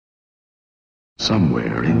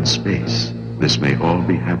Somewhere in space, this may all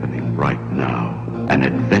be happening right now. An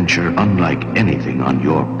adventure unlike anything on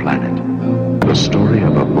your planet. The story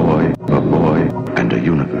of a boy, and a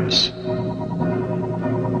universe.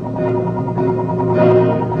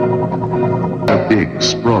 A big,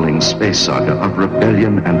 sprawling space saga of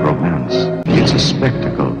rebellion and romance. It's a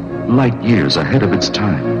spectacle, light years ahead of its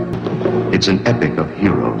time. It's an epic of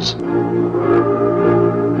heroes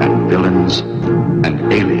and villains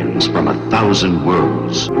and aliens from 1,000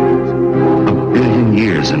 worlds. 1 billion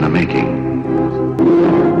years in the making.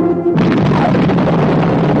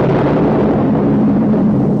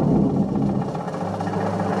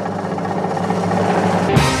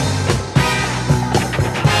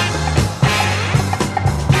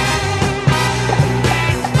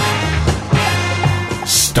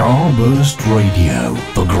 Starburst Radio,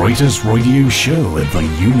 the greatest radio show in the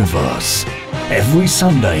universe. Every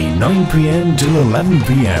Sunday, 9 p.m. till 11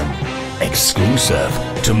 p.m. Exclusive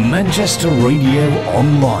to Manchester Radio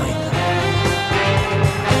Online.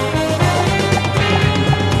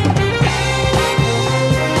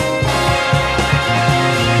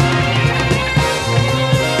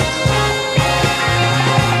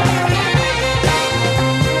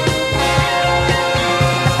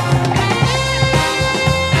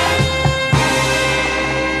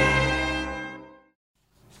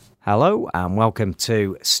 Hello and welcome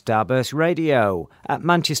to Starburst Radio at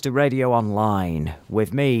Manchester Radio Online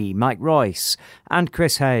with me, Mike Royce, and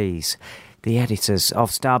Chris Hayes, the editors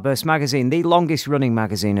of Starburst Magazine, the longest running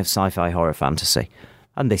magazine of sci-fi horror fantasy.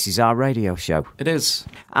 And this is our radio show. It is.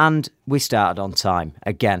 And we started on time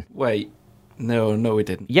again. Wait, no, we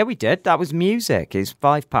didn't. Yeah, we did. That was music. It's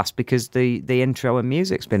 5 past because the intro and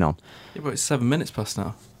music's been on. Yeah, but it's 7 minutes past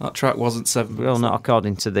now. That track wasn't 7 minutes. Well, not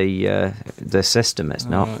according to the system, it's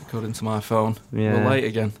not. According to my phone. Yeah. We're late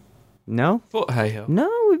again. No? But hey-ho. No,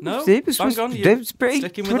 it was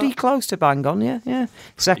pretty close to bang on, yeah.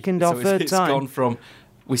 Second or third time. It's gone from,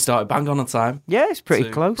 we started bang on time. Yeah, it's pretty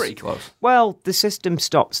close. Pretty close. Well, the system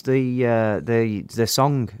stops the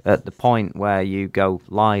song at the point where you go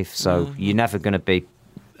live, so you're never going to be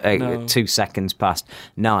 2 seconds past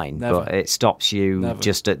 9, Never. but it stops you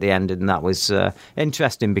just at the end, and that was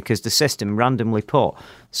interesting because the system randomly put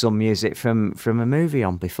some music from a movie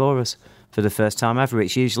on before us for the first time ever.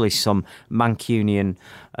 It's usually some Mancunian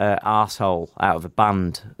arsehole out of a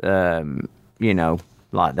band,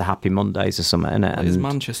 like the Happy Mondays or something, isn't it? It's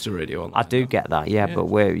Manchester Radio Online. I do get that, yeah. But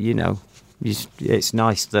we're, it's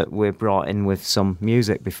nice that we're brought in with some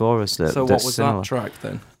music before us. So what was similar. that track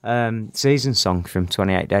then? Season Song from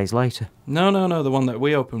 28 Days Later. No, the one that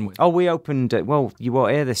we opened with. Oh, we opened it. Well, you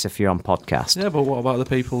won't hear this if you're on podcast. Yeah, but what about the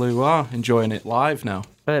people who are enjoying it live now?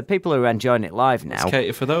 People who are enjoying it live now. Let's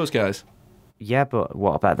cater for those guys. Yeah, but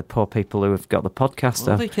what about the poor people who have got the podcast?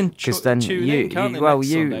 Well, they can tune in, can't they,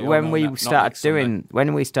 next Sunday? When we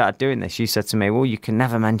started doing this, you said to me, "Well, you can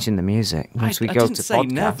never mention the music once we go didn't to say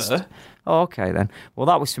podcast." Never. Oh, okay then. Well,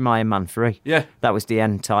 that was from Iron Man 3. Yeah, that was the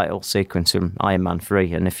end title sequence from Iron Man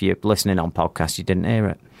 3. And if you're listening on podcast, you didn't hear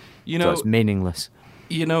it. So it's meaningless.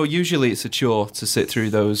 Usually it's a chore to sit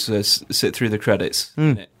through the credits.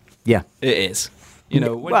 Isn't it? Yeah, it is.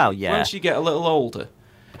 Once you get a little older.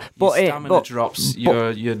 Your stamina drops.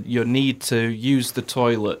 Your need to use the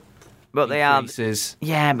toilet. But they are.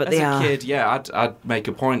 Yeah, but as a kid, I'd make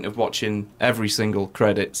a point of watching every single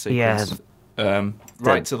credit sequence.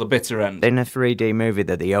 Right to the bitter end. In a 3D movie,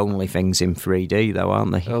 they're the only things in 3D, though,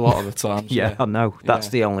 aren't they? A lot of the time. Yeah, I know. That's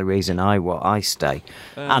the only reason I stay,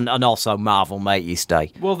 and also Marvel make you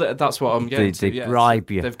stay. Well, that's what I'm getting to. They bribe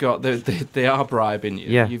you. They are bribing you.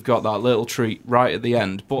 Yeah. You've got that little treat right at the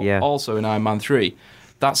end, but also in Iron Man 3.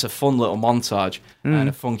 That's a fun little montage and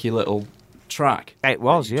a funky little track. It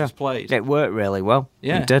was, just played. It worked really well.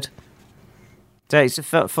 Yeah. It did. So it's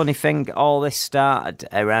a funny thing, all this started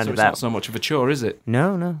around it's not so much of a chore, is it?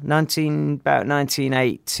 No. About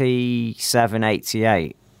 1987,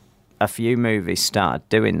 88, a few movies started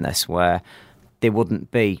doing this where there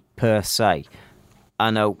wouldn't be, per se,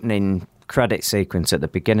 an opening credit sequence at the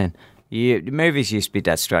beginning. The movies used to be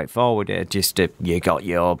dead straightforward. You got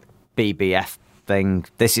your BBF thing,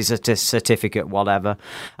 this is a certificate, whatever,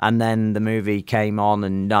 and then the movie came on,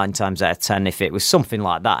 and 9 times out of 10, if it was something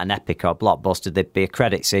like that, an epic or blockbuster, there'd be a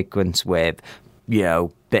credit sequence with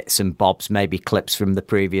bits and bobs, maybe clips from the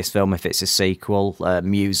previous film if it's a sequel,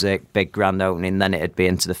 music, big grand opening, then it'd be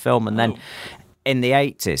into the film. And then in the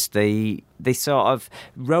 80s, the sort of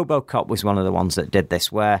RoboCop was one of the ones that did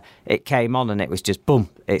this, where it came on and it was just boom,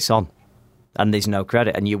 it's on. And there's no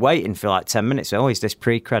credit, and you're waiting for like 10 minutes. Oh, is this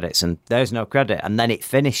pre-credits? And there's no credit, and then it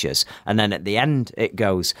finishes, and then at the end it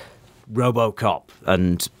goes RoboCop,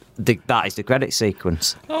 and that is the credit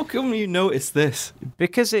sequence. How come you noticed this?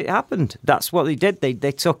 Because it happened. That's what they did.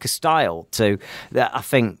 They took a style to that. I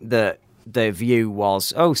think that the view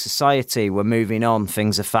was, society, we're moving on,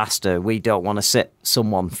 things are faster. We don't want to sit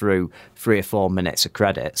someone through 3 or 4 minutes of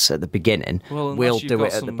credits at the beginning. Well, we'll do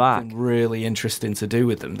it at the back. Really interesting to do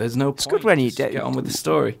with them. There's no point. It's good when you get on with the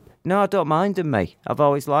story. No, I don't mind them, mate. I've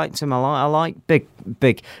always liked them. I like big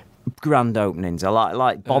grand openings. I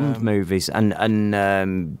like Bond movies, and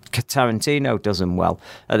Tarantino does them well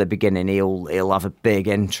at the beginning. He'll have a big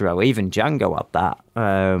intro. Even Django had that.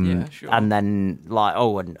 Sure. And then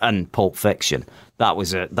and Pulp Fiction. That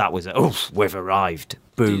was we've arrived.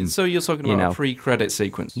 Boom. So you're talking about a pre-credit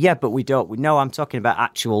sequence? Yeah, but we don't. No, I'm talking about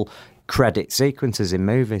actual credit sequences in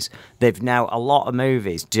movies. They've now, a lot of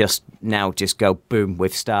movies just go boom,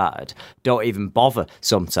 we've started. Don't even bother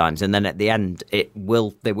sometimes, and then at the end they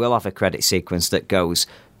will have a credit sequence that goes,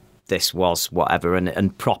 this was whatever,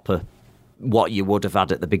 and proper what you would have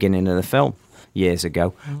had at the beginning of the film years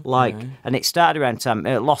ago. Okay. And it started around time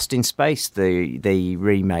Lost in Space, the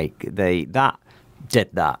remake, that did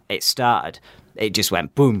that. It started. It just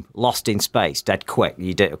went boom, Lost in Space, dead quick.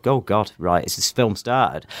 You did, oh God, right, as this film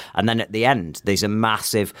started. And then at the end, there's a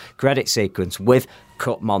massive credit sequence with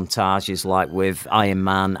cut montages like with Iron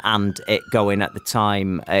Man, and it going at the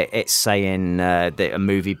time, it's saying that a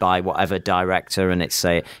movie by whatever director, and it's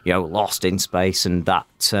saying, Lost in Space, and that,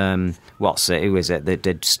 who is it that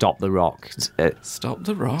did Stop the Rock? Stop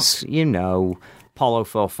the Rock? Apollo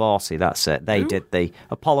 440, that's it. They did the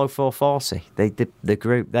Apollo 440. They did the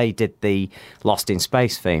group. They did the Lost in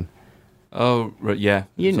Space theme. Oh, yeah.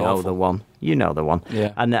 You know the one.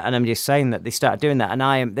 Yeah. And I'm just saying that they started doing that, and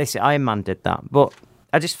Iron Man did that. But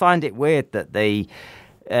I just find it weird that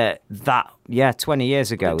 20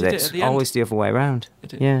 years ago, that's always the other way around.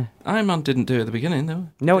 Yeah. Iron Man didn't do it at the beginning, though.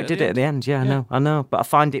 No, it did it at the end. Yeah, I know. But I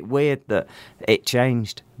find it weird that it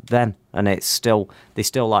changed then, and they still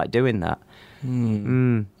like doing that.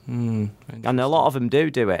 And a lot of them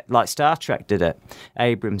do it. Like Star Trek did it.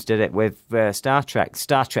 Abrams did it with Star Trek.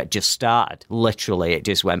 Star Trek just started. Literally, it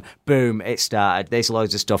just went boom. It started. There's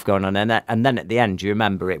loads of stuff going on, and then at the end, you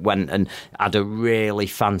remember it went and had a really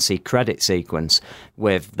fancy credit sequence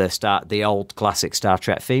with the old classic Star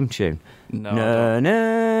Trek theme tune. No.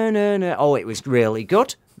 Oh, it was really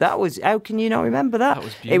good. That was. How can you not remember that? That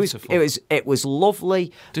was beautiful. It was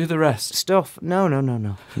lovely. Do the rest stuff. No.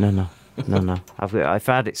 No. I've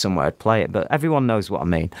had it somewhere, I'd play it, but everyone knows what I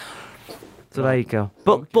mean. So there you go.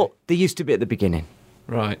 But they used to be at the beginning.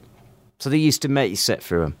 Right. So they used to make you sit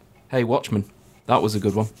through them. Hey, Watchmen. That was a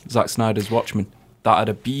good one. Zack Snyder's Watchmen. That had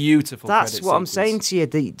a beautiful That's credit what sequence. I'm saying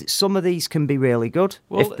to you. Some of these can be really good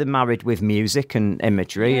if they're married with music and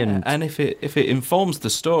imagery. And if it informs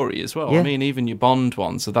the story as well. Yeah. I mean, even your Bond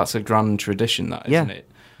ones, so that's a grand tradition, that, isn't it?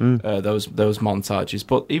 Those montages.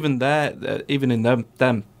 But even in them,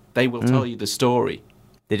 they will tell you the story.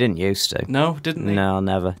 They didn't used to. No, didn't they? No,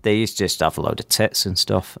 never. They used to just have a load of tits and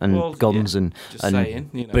stuff, and guns and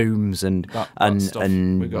booms and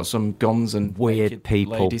we've got some guns and weird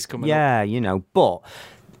people. Ladies coming up. But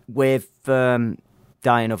with Die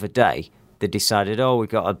Another Day, they decided,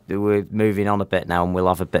 we're moving on a bit now, and we'll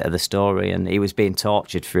have a bit of the story. And he was being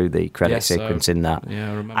tortured through the credit sequence in that.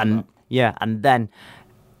 Yeah, I remember that. Yeah, and then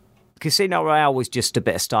Casino Royale was just a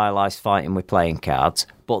bit of stylised fighting with playing cards,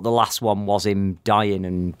 but the last one was him dying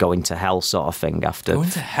and going to hell sort of thing after. Going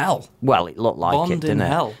to hell? Well, it looked like Bond it, didn't in it?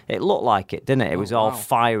 Hell? It looked like it, didn't it? It was all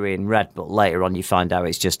fiery and red, but later on you find out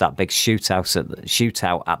it's just that big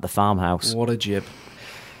shootout at the farmhouse. What a jib.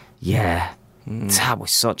 Yeah. That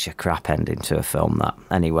was such a crap ending to a film, that.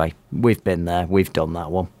 Anyway, we've been there. We've done that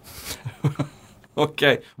one.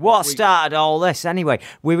 Okay. What started all this anyway?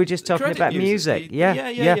 We were just talking about music.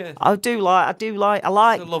 Yeah. I like.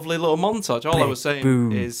 It's a lovely little montage. All I was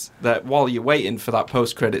saying is that while you're waiting for that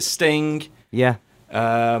post-credit sting,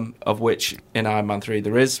 of which in Iron Man 3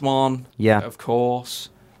 there is one, of course,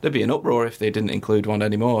 there'd be an uproar if they didn't include one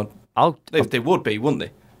anymore. They would be, wouldn't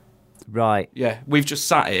they? Right. Yeah, we've just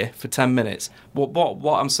sat here for 10 minutes.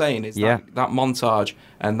 What I'm saying is that montage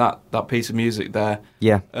and that piece of music there,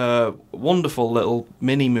 wonderful little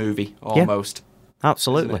mini movie almost. Yeah,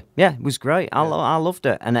 absolutely. Yeah, it was great. I loved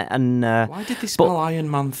it. And why did they spell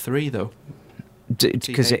Iron Man 3 though?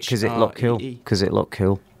 Because it looked cool. Because it looked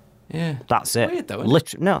cool. Yeah, that's it. Weird though,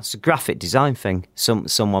 isn't it? No, it's a graphic design thing.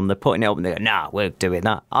 Someone they're putting it up and they go, "Nah, we're doing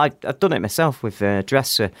that." I've done it myself with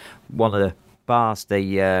Dresser, one of the bars,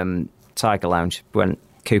 the Tiger Lounge. Went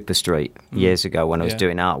Cooper Street years ago when I was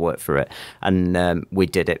doing artwork for it, and we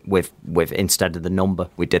did it with instead of the number,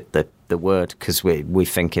 we did the word because we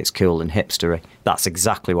think it's cool and hipstery. That's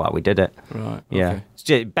exactly why we did it. Right. Yeah.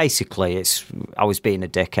 Okay. Basically, I was being a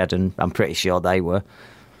dickhead, and I'm pretty sure they were.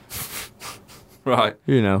 Right.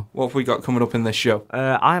 You know. What have we got coming up in this show?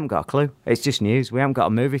 I haven't got a clue. It's just news. We haven't got a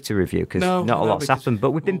movie to review because not a lot's happened,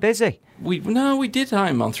 but we've been busy. We did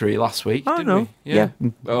Iron Man 3 last week, didn't we? Yeah.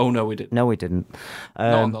 Oh, no, we didn't. No, we didn't.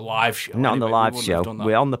 Not on the live show. Not on the live show.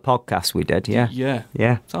 We're on the podcast, we did, yeah.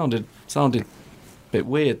 Yeah. Sounded a bit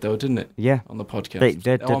weird, though, didn't it? Yeah. On the podcast. It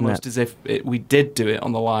did, didn't Almost it? as if we did do it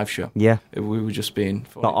on the live show. Yeah. We were just being...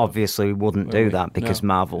 But obviously we wouldn't do that because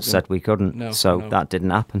Marvel said we couldn't, that didn't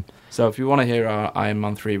happen. So if you want to hear our Iron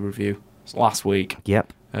Man 3 review, it's last week.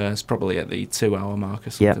 Yep. It's probably at the 2-hour mark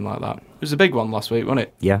or something like that. It was a big one last week, wasn't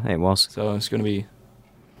it? Yeah, it was. So it's going to be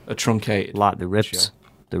a truncated... Like the ribs. show.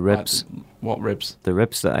 The ribs. What ribs? The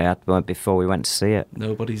ribs that I had before we went to see it.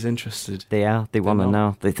 Nobody's interested. They are. They want to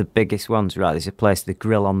know. They're the biggest ones, right? There's a place, the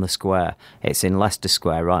Grill on the Square. It's in Leicester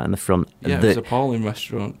Square, right in the front. Yeah, it was a appalling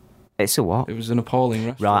restaurant. It's a what? It was an appalling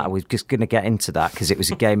restaurant. Right, I was just going to get into that because it was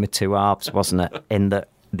a game of two halves, wasn't it? In that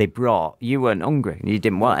they brought, you weren't hungry, you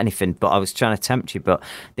didn't want anything, but I was trying to tempt you, but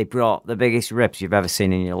they brought the biggest ribs you've ever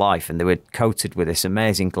seen in your life, and they were coated with this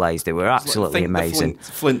amazing glaze. They were absolutely amazing. The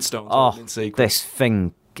Flintstones. Oh, this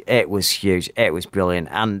thing, it was huge. It was brilliant,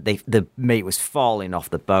 and the meat was falling off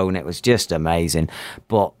the bone. It was just amazing,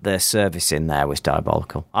 but the service in there was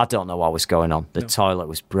diabolical. I don't know what was going on. The toilet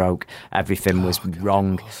was broke. Everything was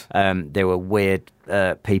wrong. There were weird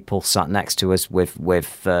people sat next to us with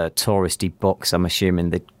touristy books. I'm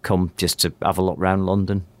assuming they'd come just to have a look around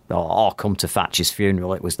London or come to Thatcher's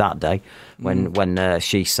funeral. It was that day when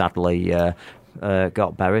she sadly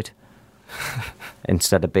got buried.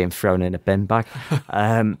 Instead of being thrown in a bin bag.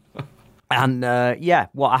 What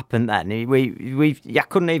happened then? I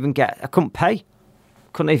couldn't even pay.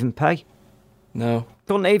 Couldn't even pay. No.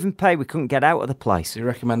 Couldn't even pay. We couldn't get out of the place. Do you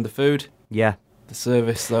recommend the food? Yeah. The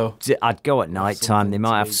service, though? I'd go at night time. They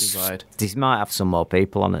might have some more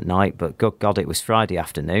people on at night, but good God, it was Friday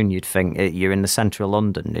afternoon. You'd think you're in the centre of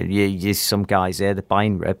London. There's some guys here, they're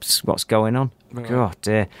buying ribs. What's going on? Right. God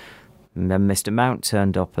dear. And then Mr. Mount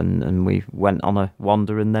turned up and we went on a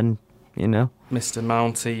wander and then, Mr.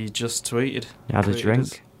 Mount, he just tweeted. He had a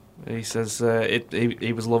drink. He says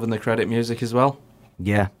he was loving the credit music as well.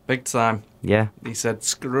 Yeah. Big time. Yeah. He said,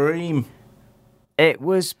 scream. It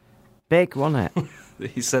was big, wasn't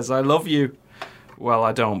it? He says, I love you. Well,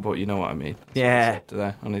 I don't, but you know what I mean. That's yeah. What he said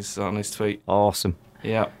there on his tweet. Awesome.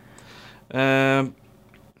 Yeah.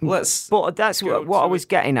 But that's what I was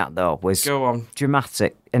getting at, though, was go on.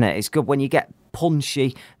 Dramatic, innit? It's good when you get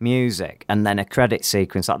punchy music and then a credit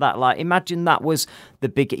sequence like that. Like, imagine that was the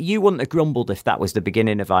big... You wouldn't have grumbled if that was the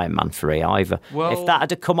beginning of Iron Man 3 either. Well, if that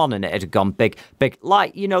had come on and it had gone big.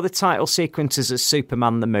 Like, the title sequences of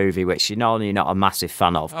Superman the movie, which you're not a massive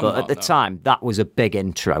fan of, but at the time, that was a big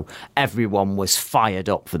intro. Everyone was fired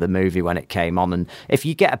up for the movie when it came on, and if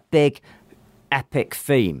you get a big... epic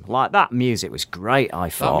theme like that, music was great. I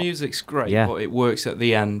thought that music's great, but it works at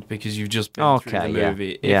the end because you've just been through the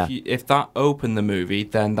movie. If that opened the movie,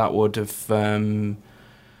 then that would have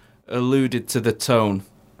alluded to the tone.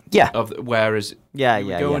 Yeah. Whereas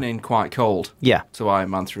going in quite cold. Yeah. To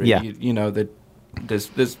Iron Man 3. Yeah.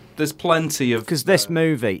 There's plenty of... Because this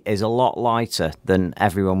movie is a lot lighter than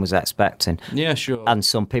everyone was expecting. Yeah, sure. And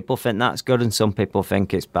some people think that's good and some people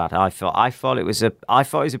think it's bad. I thought it was a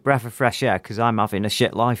breath of fresh air because I'm having a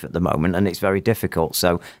shit life at the moment and it's very difficult.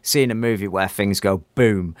 So seeing a movie where things go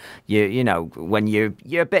boom, when you're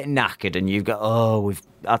a bit knackered and you've got, we've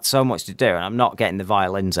had so much to do and I'm not getting the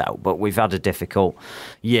violins out, but we've had a difficult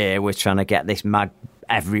year. We're trying to get this mag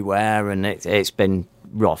everywhere and it's been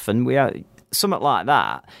rough and we are... Something like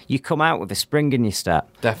that, you come out with a spring in your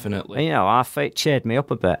step. Definitely. Our fate cheered me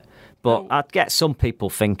up a bit. But I'd get some people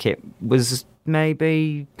think it was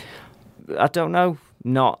maybe, I don't know,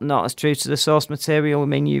 not as true to the source material. I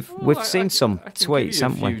mean, we've seen some tweets,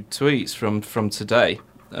 haven't we? A few tweets from today.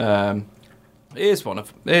 Here's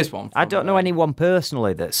one. I don't know anyone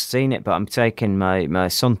personally that's seen it, but I'm taking my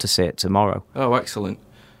son to see it tomorrow. Oh, excellent.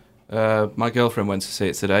 My girlfriend went to see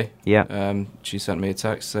it today. Yeah. She sent me a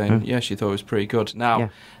text saying, she thought it was pretty good. Now,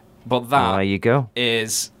 but that there you go.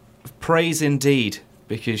 Is praise indeed,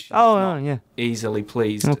 because she's not easily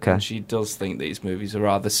pleased. Okay. And she does think these movies are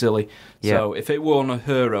rather silly. Yeah. So if it won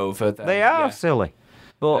her over, then... They are silly.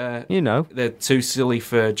 But, They're too silly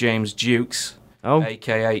for James Dukes,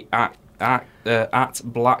 a.k.a. at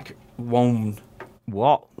Black Wone.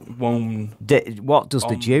 What? Wone. What does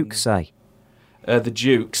the Duke say? The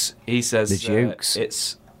Dukes. He says the Dukes.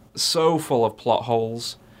 It's so full of plot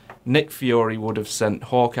holes. Nick Fury would have sent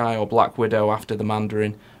Hawkeye or Black Widow after the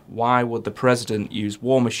Mandarin. Why would the President use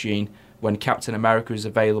War Machine when Captain America is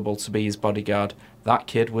available to be his bodyguard? That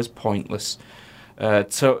kid was pointless.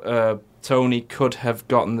 Tony could have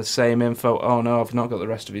gotten the same info. Oh no, I've not got the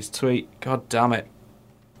rest of his tweet. God damn it.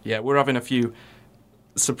 Yeah, we're having a few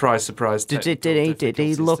surprise. Did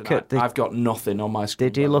he look tonight. at the? I've got nothing on my screen.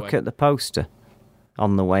 Did he look at the poster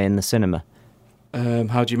on the way in the cinema?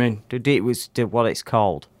 How do you mean? What it's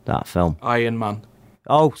called, that film? Iron Man.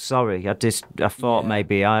 Oh, sorry. I thought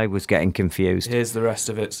maybe I was getting confused. Here's the rest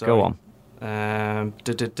of it. Sorry. Go on. I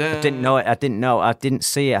didn't know it. I didn't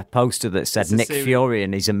see a poster that said Nick Fury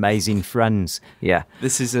and his amazing friends. Yeah.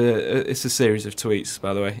 This is it's a series of tweets,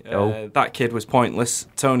 by the way. That kid was pointless.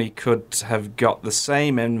 Tony could have got the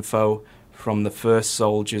same info from the first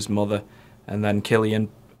soldier's mother, and then Killian.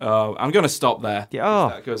 I'm going to stop there.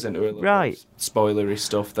 That goes into a little bit of spoilery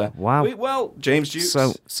stuff there. Wow. Well, James Dukes.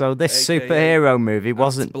 So this superhero movie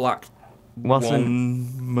wasn't.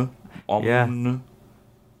 Yeah.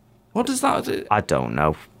 What does that do? I don't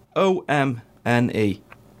know. OMNE.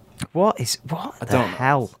 What the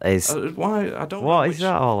hell is? Why? I don't. What is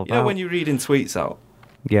that all about? You know when you're reading tweets out.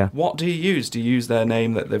 Yeah. What do you use? Do you use their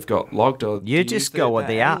name that they've got logged, or you just go with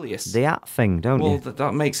the at thing, don't you? Well,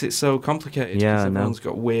 that makes it so complicated. Yeah, everyone's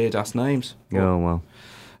got weird ass names. Oh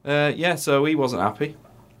well. So he wasn't happy.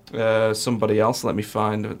 Somebody else. Let me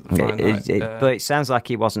find that. But it sounds like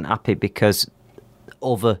he wasn't happy because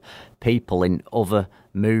other people in other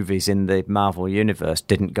movies in the Marvel Universe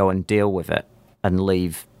didn't go and deal with it and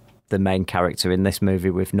leave the main character in this movie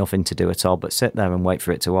with nothing to do at all but sit there and wait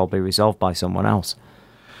for it to all be resolved by someone else.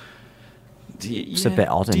 It's a bit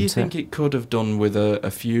odd, isn't it? Do you think it could have done with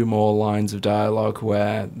a few more lines of dialogue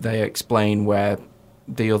where they explain where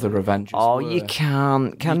the other Avengers were? You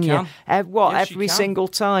can't, can you? Every single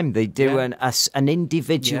time they do an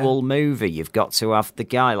individual movie, you've got to have the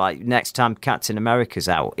guy, like, next time Captain America's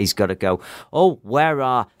out, he's got to go, where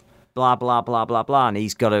are blah, blah, blah, blah, blah, and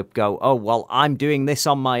he's got to go, well, I'm doing this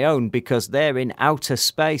on my own because they're in outer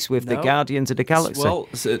space with the Guardians of the Galaxy. Well,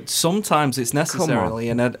 sometimes it's necessary,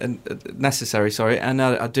 and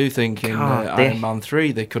I do think in Iron Man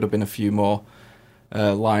 3 there could have been a few more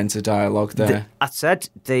lines of dialogue there. I said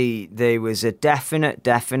there was a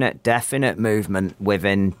definite movement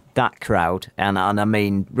within that crowd, and I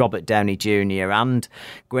mean Robert Downey Jr. and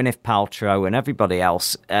Gwyneth Paltrow and everybody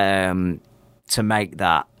else to make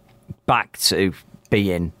that back to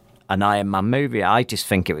being an Iron Man movie. I just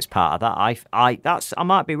think it was part of that. I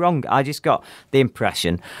might be wrong. I just got the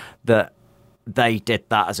impression that they did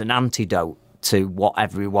that as an antidote to what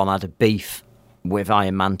everyone had a beef with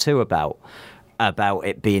Iron Man 2 about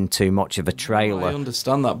it being too much of a trailer. I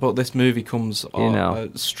understand that, but this movie comes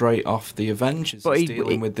straight off the Avengers. But he's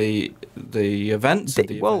dealing with the events of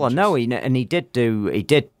the Avengers. Well, I know, and he did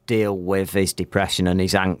deal with his depression and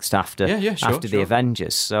his angst after the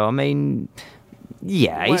Avengers. So, I mean, he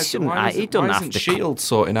doesn't have to. Why isn't S.H.I.E.L.D.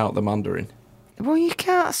 sorting out the Mandarin? Well, you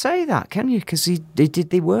can't say that, can you? Because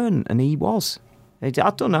they weren't, and he was. I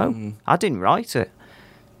don't know. I didn't write it.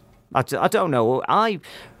 I don't know.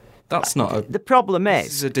 That's not the problem is...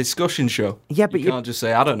 This is a discussion show. Yeah, but you can't just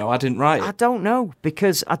say, I don't know, I didn't write it. I don't know,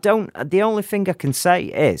 because the only thing I can say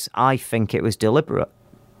is I think it was deliberate.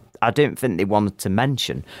 I didn't think they wanted to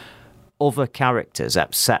mention other characters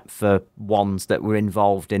except for ones that were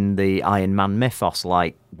involved in the Iron Man mythos,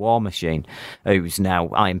 like War Machine, who's now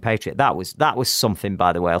Iron Patriot. That was something,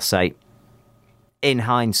 by the way, I'll say, in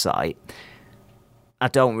hindsight, I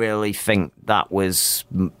don't really think that was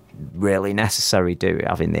really necessary,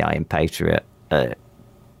 having the Iron Patriot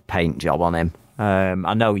paint job on him.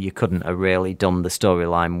 I know you couldn't have really done the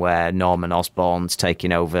storyline where Norman Osborn's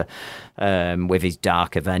taking over with his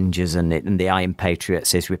Dark Avengers and the Iron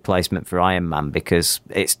Patriot's his replacement for Iron Man, because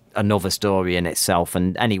it's another story in itself.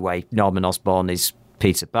 And anyway, Norman Osborn is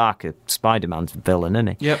Peter Parker, Spider-Man's villain,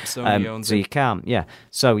 isn't he? Yep, Sony owns so it. you can't,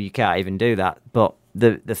 so you can't even do that. But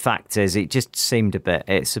the fact is, it just seemed a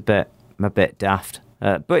bit daft.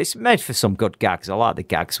 But it's made for some good gags. I like the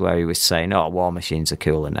gags where he was saying, War Machine's a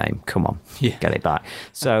cooler name. Come on, get it back.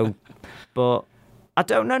 So, but I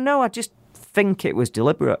don't know. No, I just think it was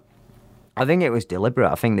deliberate. I think it was deliberate.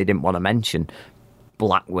 I think they didn't want to mention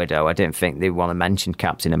Black Widow. I didn't think they want to mention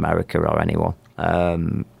Captain America or anyone. I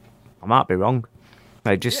might be wrong.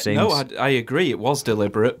 It just seems... No, I agree. It was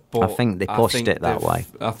deliberate, but I think they pushed it that way.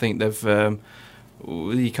 I think they've...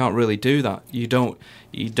 you can't really do that. You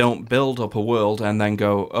don't build up a world and then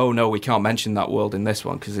go, oh no, we can't mention that world in this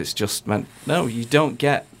one because it's just meant. No, you don't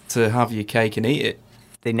get to have your cake and eat it.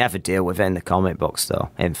 they never deal with it in the comic books, though,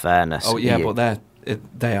 in fairness. Oh, yeah, but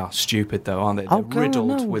they are stupid, though, aren't they? They're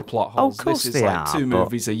riddled with plot holes. Of course this is like 2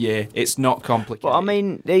 movies a year. It's not complicated. But, I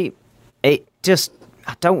mean, it just...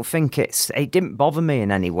 I don't think it didn't bother me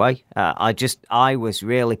in any way. I was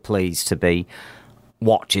really pleased to be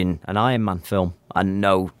watching an Iron Man film and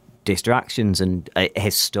no distractions and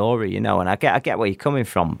his story, and I get where you're coming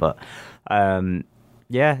from, but...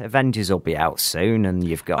 yeah, Avengers will be out soon, and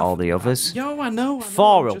you've got all the others. I know.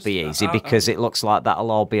 4 will be easy because it looks like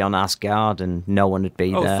that'll all be on Asgard, and no one would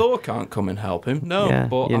be there. Thor can't come and help him. No, yeah,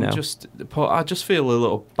 but I just feel a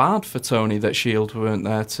little bad for Tony that S.H.I.E.L.D. weren't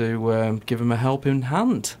there to give him a helping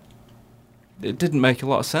hand. It didn't make a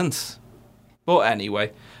lot of sense. But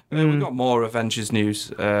anyway, we've got more Avengers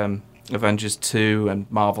news. Avengers 2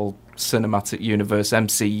 and Marvel Cinematic Universe,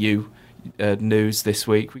 MCU. News this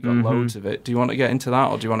week. We got loads of it. Do you want to get into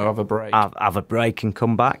that, or do you want to have a break? Have a break and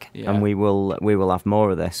come back, and we will have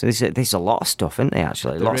more of this. There's a lot of stuff, isn't there?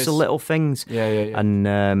 Actually, lots of little things. Yeah. And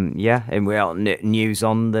and we got news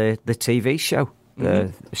on the TV show,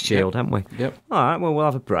 S.H.I.E.L.D., haven't we? Yep. All right. Well, we'll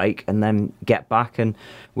have a break and then get back, and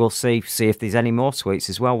we'll see if there's any more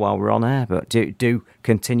tweets as well while we're on air. But do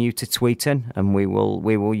continue to tweet in, and we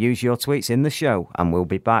will use your tweets in the show, and we'll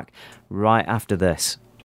be back right after this.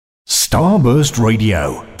 Starburst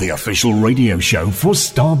Radio, the official radio show for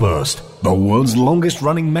Starburst, the world's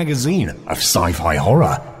longest-running magazine of sci-fi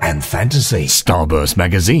horror and fantasy. Starburst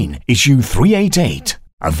Magazine, issue 388,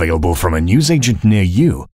 available from a newsagent near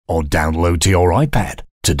you, or download to your iPad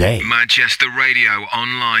today.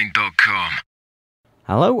 ManchesterRadioOnline.com.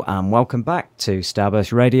 Hello, and welcome back to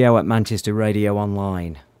Starburst Radio at Manchester Radio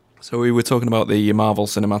Online. So we were talking about the Marvel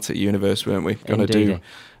Cinematic Universe, weren't we? Going to do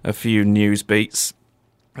a few news beats.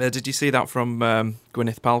 Did you see that from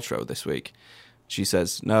Gwyneth Paltrow this week? She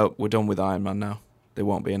says, no, we're done with Iron Man now. There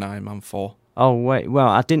won't be an Iron Man 4. Oh, wait. Well,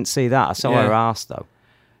 I didn't see that. I saw her arse, though.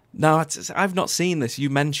 No, I've not seen this. You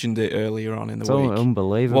mentioned it earlier on in the week. It's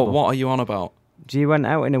unbelievable. What are you on about? She went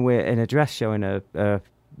out in a dress showing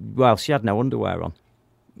well, she had no underwear on.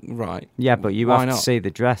 Right. Yeah, but you have to see the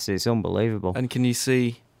dress. It's unbelievable. And can you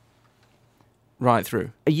see right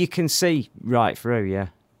through? You can see right through, yeah.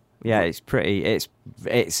 Yeah, it's pretty.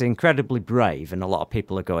 It's incredibly brave, and a lot of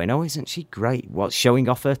people are going, "Oh, isn't she great? What's showing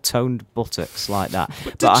off her toned buttocks like that?"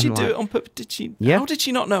 But did she do it on purpose? Did she? Yeah. How did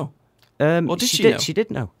she not know? Or did she know? She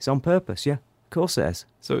did know. It's on purpose. Yeah, of course it is.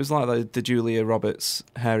 So it was like the Julia Roberts,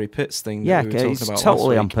 Harry Pitts thing. Yeah, that we were talking about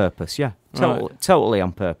totally last on week. Purpose. Yeah, totally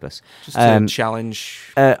on purpose. Just to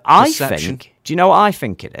challenge. I think. Do you know what I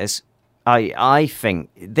think it is? I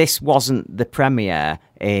think this wasn't the premiere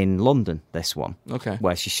in London, this one. Okay.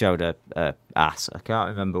 Where she showed her ass. I can't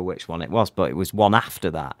remember which one it was, but it was one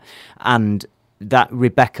after that. And that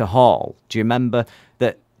Rebecca Hall, do you remember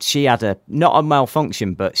that she had not a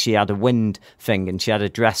malfunction, but she had a wind thing and she had a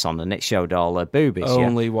dress on and it showed all her boobies.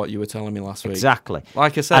 Only what you were telling me last week. Exactly.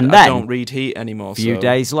 Like I said, I don't read Heat anymore. A few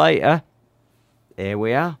days later, here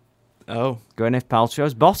we are. Oh. Gwyneth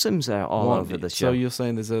Paltrow's bottoms are all over the show. So you're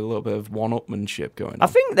saying there's a little bit of one-upmanship going on? I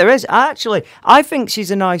think there is. Actually, I think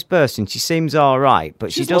she's a nice person. She seems all right,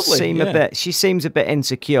 but she does seem a bit... She seems a bit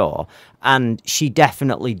insecure, and she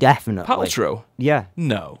definitely... Paltrow? Yeah.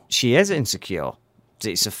 No. She is insecure.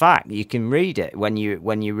 It's a fact. You can read it when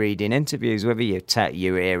you read in interviews with her.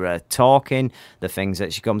 You hear her talking, the things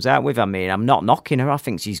that she comes out with. I mean, I'm not knocking her.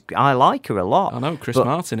 I like her a lot. I know, Chris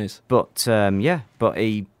Martin is. But,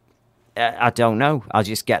 I don't know. I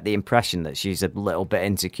just get the impression that she's a little bit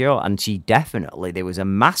insecure, and there was a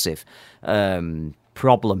massive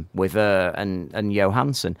problem with her and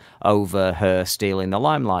Johansson over her stealing the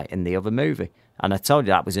limelight in the other movie. And I told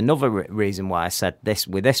you that was another reason why I said this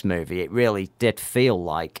with this movie. It really did feel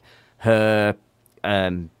like her,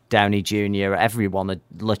 Downey Jr., everyone had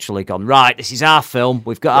literally gone, right, this is our film.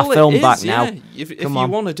 We've got our film back now. If you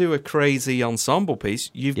want to do a crazy ensemble piece,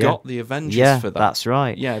 you've got the Avengers for that. That's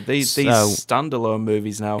right. Yeah, these standalone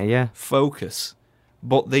movies now focus.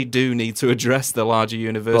 But they do need to address the larger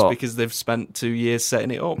universe because they've spent 2 years setting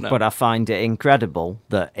it up now. But I find it incredible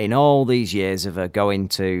that in all these years of her going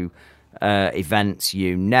to events,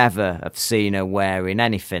 you never have seen her wearing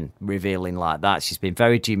anything revealing like that. She's been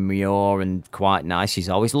very demure and quite nice. She's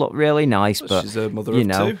always looked really nice, but she's a mother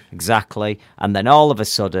of two. Exactly. And then all of a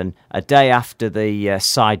sudden, a day after the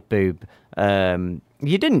side boob,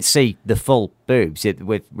 you didn't see the full boobs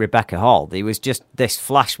with Rebecca Hall. There was just this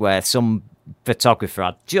flash where some photographer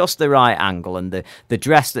had just the right angle, and the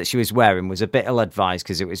dress that she was wearing was a bit ill-advised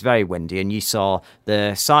because it was very windy, and you saw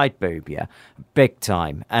the side boob, big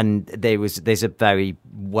time. And there's a very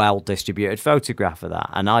well-distributed photograph of that,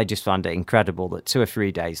 and I just found it incredible that 2 or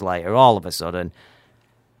 3 days later, all of a sudden,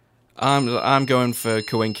 I'm going for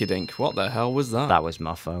Coinkydink. What the hell was that? That was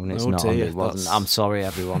my phone. It's not on me. It wasn't. I'm sorry,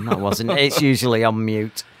 everyone. That wasn't. It's usually on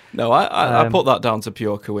mute. No, I put that down to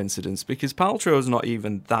pure coincidence because Paltrow's not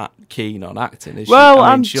even that keen on acting, is she? Well,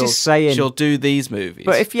 I'm just saying. She'll do these movies.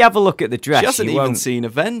 But if you have a look at the dress, she hasn't even seen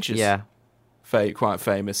Avengers. Yeah. Quite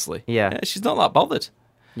famously. Yeah. She's not that bothered.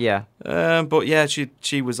 Yeah. But yeah,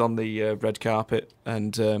 she was on the red carpet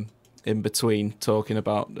and in between talking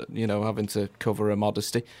about, having to cover her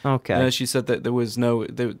modesty. Okay. She said that there was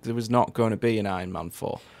not going to be an Iron Man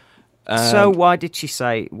 4. So why did she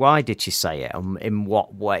say it? In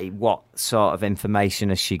what way? What sort of information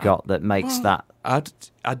has she got that makes that? I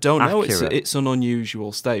don't know. Accurate? It's an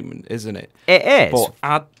unusual statement, isn't it? It is. But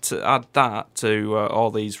add that to all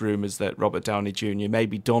these rumours that Robert Downey Jr. may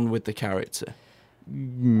be done with the character.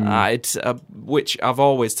 Which I've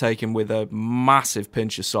always taken with a massive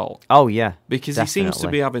pinch of salt. Oh yeah, because definitely. He seems to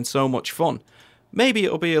be having so much fun. Maybe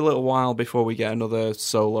it'll be a little while before we get another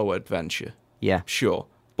solo adventure. Yeah, sure.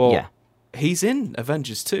 But he's in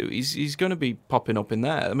Avengers 2. He's going to be popping up in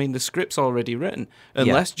there. I mean, the script's already written.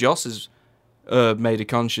 Unless Joss has made a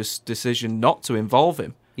conscious decision not to involve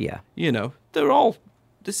him. Yeah. They're all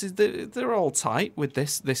tight with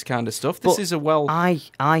this kind of stuff. This is a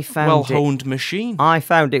well-honed machine. I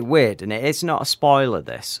found it weird, and it's not a spoiler,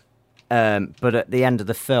 this. But at the end of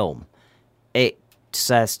the film, it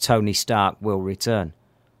says Tony Stark will return.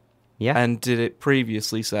 Yeah. And did it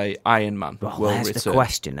previously say Iron Man will return? That's the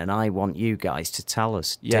question, and I want you guys to tell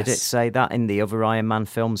us. Yes. Did it say that in the other Iron Man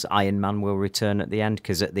films, Iron Man will return at the end?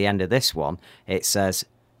 Because at the end of this one, it says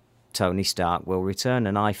Tony Stark will return,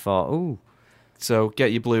 and I thought, ooh. So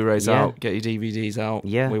get your Blu-rays out, get your DVDs out.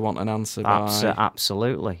 Yeah. We want an answer by...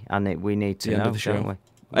 Absolutely, and we need to know, don't we?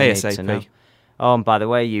 ASAP. Oh, and by the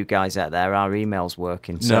way, you guys out there, our email's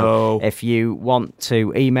working. So no. If you want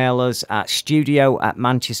to email us at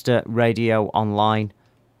studio@Manchester Radio Online,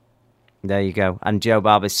 there you go. And Joe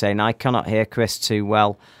Barber's saying, I cannot hear Chris too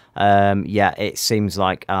well. It seems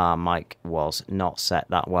like our mic was not set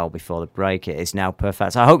that well before the break. It is now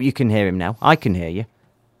perfect. I hope you can hear him now. I can hear you.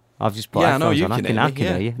 I've just put headphones on. I can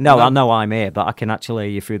hear you. No, I know I'm here, but I can actually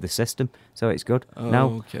hear you through the system, so it's good.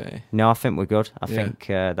 Okay. No, I think we're good. I think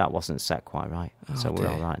that wasn't set quite right, so we're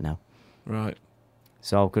all right now. Right.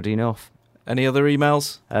 So good enough. Any other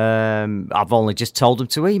emails? I've only just told them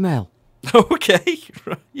to email. Okay.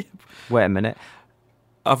 Right. Wait a minute.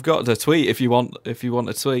 I've got a tweet if you want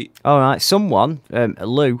a tweet. All right. Someone,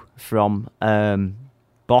 Lou from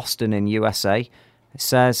Boston in USA,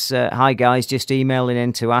 says, hi guys, just emailing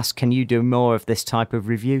in to ask, can you do more of this type of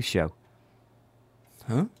review show?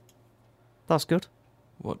 Huh? That's good.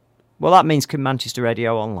 What? Well, that means can Manchester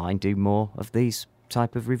Radio Online do more of these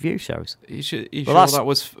type of review shows? You sure that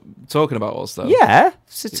was talking about us, though? Yeah,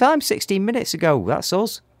 it's the time 16 minutes ago. That's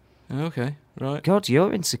us. Okay, right. God,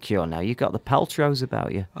 you're insecure now. You've got the Paltrows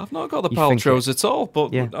about you. I've not got the Paltrows at all,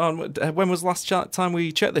 but when was the last time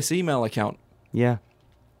we checked this email account? Yeah.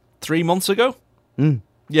 3 months ago?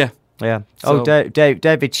 Yeah. So,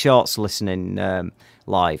 David Short's listening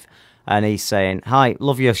live, and he's saying, "Hi,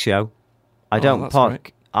 love your show. I don't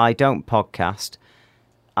podcast.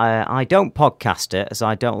 I don't podcast it as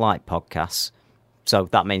I don't like podcasts. So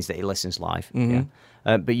that means that he listens live. Mm-hmm.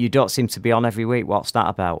 Yeah. But you don't seem to be on every week. What's that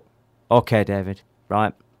about? Okay, David.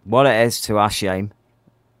 Right. What it is, to our shame,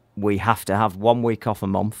 we have to have 1 week off a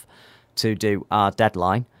month to do our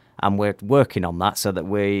deadline. And we're working on that so that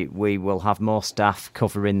we will have more staff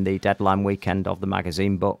covering the deadline weekend of the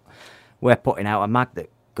magazine. But we're putting out a mag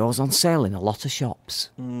that goes on sale in a lot of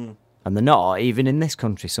shops. And they're not even in this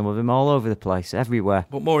country. Some of them all over the place, everywhere.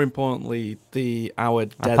 But more importantly, our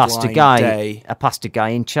deadline day. I passed a guy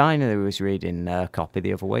in China who was reading a copy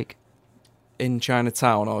the other week. In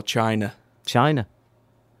Chinatown or China? China.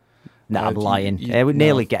 No, I'm lying. They were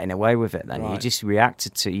nearly getting away with it then. Right. You just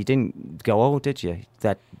reacted to... You didn't go, oh, did you?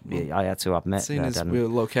 I had to admit. Seeing as we're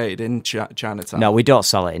located in Chinatown. No, we don't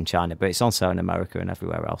sell it in China, but it's on sale in America and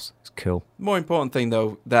everywhere else. It's cool. More important thing,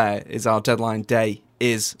 though, there is our deadline day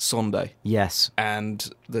is Sunday. Yes. And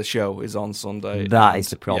the show is on Sunday. That is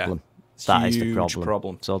the problem. Yeah, that is the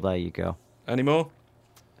problem. So there you go. Any more?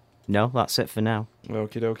 No, that's it for now.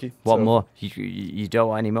 Okie dokie. What more? You don't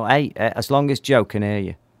want any more? Hey, as long as Joe can hear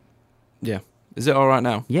you. Yeah. Is it all right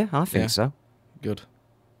now? Yeah, I think so. Good.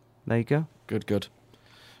 There you go. Good.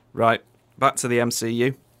 Right. Back to the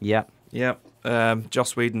MCU. Yeah.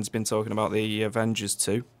 Joss Whedon's been talking about the Avengers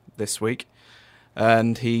 2 this week.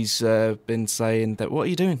 And he's been saying that... What are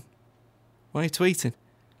you doing? Why are you tweeting?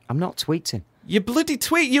 I'm not tweeting. You bloody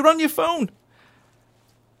tweet. You're on your phone.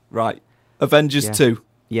 Right. Avengers 2.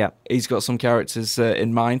 Yeah. He's got some characters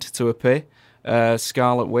in mind to appear.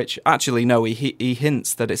 Scarlet Witch. Actually, no, he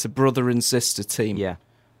hints that it's a brother and sister team. Yeah.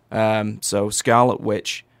 So Scarlet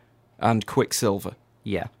Witch and Quicksilver.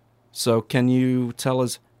 Yeah. So can you tell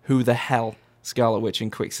us who the hell Scarlet Witch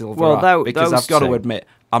and Quicksilver are? Because I've got to admit,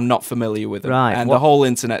 I'm not familiar with them. Right. And the whole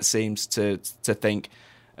internet seems to think...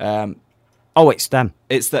 it's them.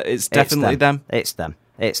 It's definitely them. It's them.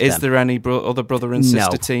 Is there any other brother and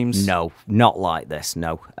sister teams? No, not like this,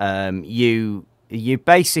 no. You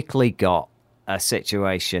basically got a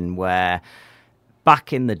situation where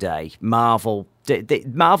back in the day, Marvel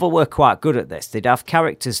were quite good at this. They'd have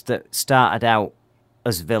characters that started out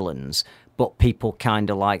as villains, but people kind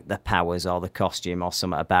of liked the powers or the costume or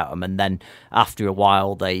something about them. And then after a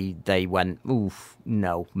while, they went, oof,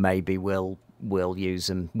 no, maybe we'll use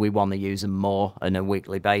them. We want to use them more on a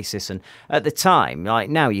weekly basis. And at the time, like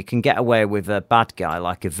now, you can get away with a bad guy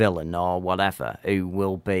like a villain or whatever who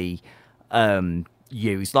will be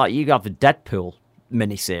used. Like you have a Deadpool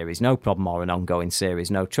miniseries, no problem, or an ongoing series,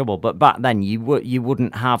 no trouble. But back then, you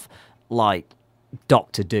wouldn't have like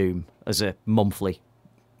Doctor Doom as a monthly.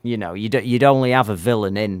 You know, you'd only have a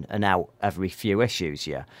villain in and out every few issues,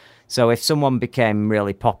 yeah. So if someone became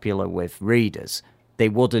really popular with readers, they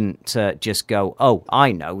wouldn't just go, oh,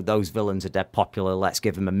 I know, those villains are dead popular, let's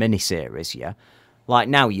give them a miniseries, yeah. Like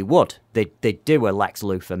now you would. They'd do a Lex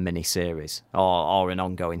Luthor miniseries or an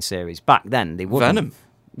ongoing series. Back then, they wouldn't. Venom.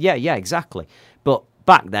 Yeah, exactly. But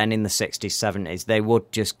back then, in the 60s, 70s, they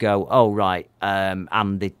would just go, oh, right,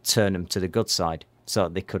 and they'd turn them to the good side. So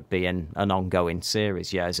they could be in an ongoing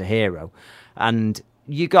series, yeah, as a hero. And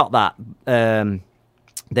you got that.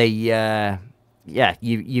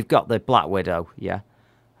 You've got the Black Widow, yeah.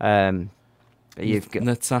 You've got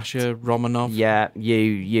Natasha Romanoff. Yeah,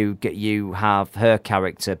 you have her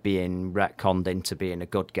character being retconned into being a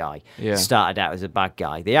good guy. Yeah. Started out as a bad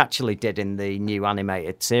guy. They actually did in the new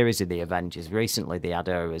animated series of the Avengers recently. They had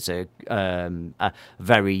her as a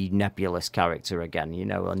very nebulous character again, you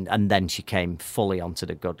know, and then she came fully onto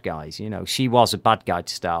the good guys. You know, she was a bad guy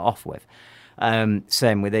to start off with.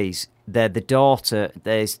 Same with these. They're the daughter.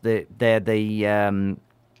 They're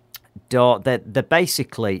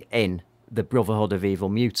basically in the Brotherhood of Evil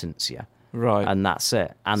Mutants, yeah. Right. And that's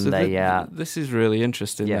it. And so this is really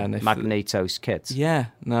interesting then. If Magneto's kids. Yeah,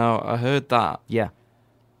 no, I heard that. Yeah.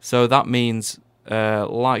 So that means,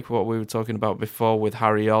 like what we were talking about before with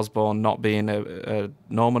Harry Osborn not being a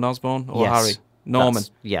Norman Osborn, or yes. Harry? Norman.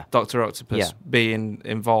 Yeah. Dr. Octopus being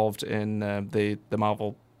involved in the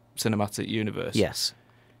Marvel Cinematic Universe. Yes.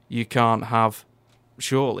 You can't have,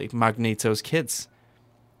 surely, Magneto's kids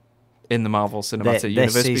in the Marvel Cinematic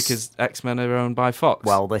Universe because X-Men are owned by Fox.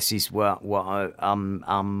 Well, this is what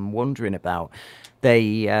I'm wondering about.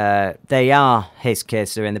 They are his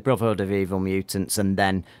kids. They're in the Brotherhood of Evil Mutants, and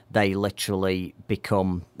then they literally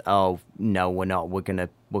become, oh no, we're not. We're gonna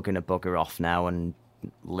bugger off now and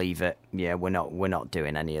leave it. Yeah, we're not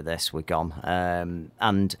doing any of this. We're gone.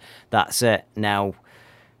 And that's it. Now,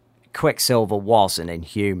 Quicksilver was an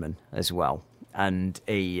Inhuman as well. And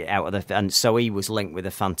so he was linked with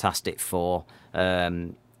the Fantastic Four.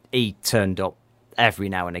 He turned up every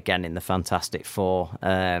now and again in the Fantastic Four.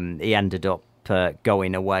 He ended up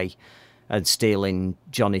going away and stealing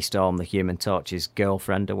Johnny Storm, the Human Torch's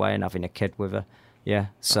girlfriend, away and having a kid with her. Yeah,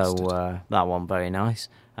 so that one very nice.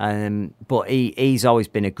 But he's always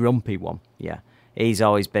been a grumpy one. Yeah. He's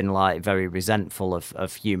always been like very resentful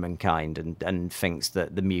of humankind and thinks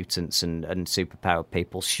that the mutants and superpowered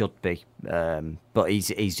people should be, but he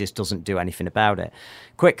just doesn't do anything about it.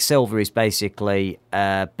 Quicksilver is basically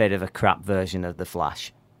a bit of a crap version of the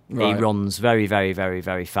Flash. Right. He runs very, very, very,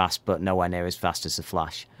 very fast, but nowhere near as fast as the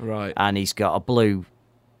Flash. Right. And he's got a blue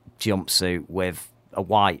jumpsuit with a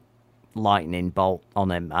white lightning bolt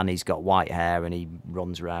on him, and he's got white hair, and he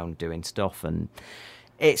runs around doing stuff and.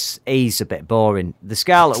 He's a bit boring. The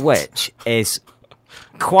Scarlet Witch is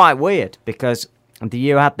quite weird because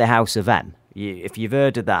you had the House of M. If you've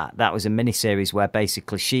heard of that, that was a miniseries where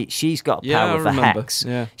basically she's got a power of a hex.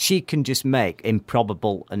 Yeah. She can just make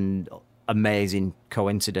improbable and amazing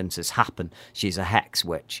coincidences happen. She's a hex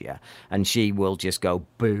witch, yeah, and she will just go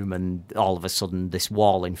boom, and all of a sudden this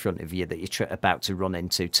wall in front of you that you're about to run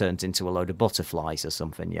into turns into a load of butterflies or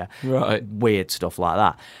something, yeah, right, weird stuff like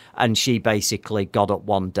that. And she basically got up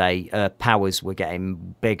one day, her powers were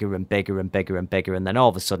getting bigger and bigger and bigger and bigger, and then all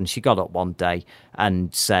of a sudden she got up one day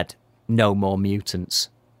and said, "No more mutants."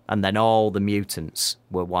 And then all the mutants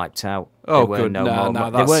were wiped out. Oh, good.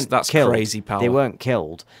 That's killed. Crazy power. They weren't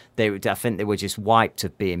killed. I think they were just wiped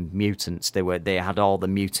of being mutants. They had all the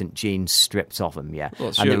mutant genes stripped of them,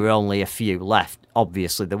 and there were only a few left.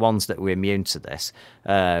 Obviously, the ones that were immune to this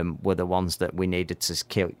were the ones that we needed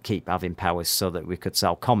to keep having powers so that we could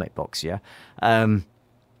sell comic books, and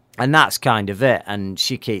that's kind of it. And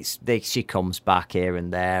she comes back here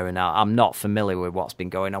and there, and I'm not familiar with what's been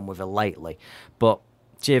going on with her lately, but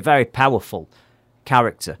she's a very powerful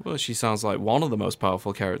character. Well, she sounds like one of the most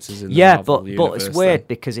powerful characters in the Marvel universe. But it's weird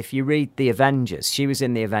because if you read the Avengers, she was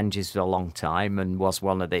in the Avengers for a long time and was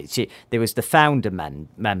one of there was the founder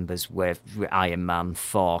members with Iron Man,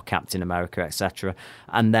 Thor, Captain America, etc.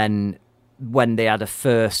 And then when they had a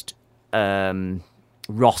first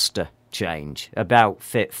roster change, about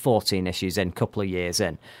 14 issues in, couple of years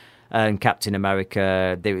in, and Captain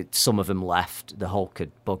America, some of them left. The Hulk had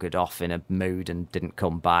buggered off in a mood and didn't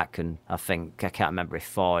come back. And I can't remember if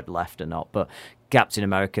Thor had left or not. But Captain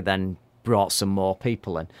America then brought some more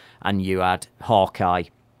people in. And you had Hawkeye,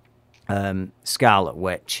 Scarlet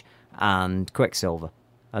Witch, and Quicksilver.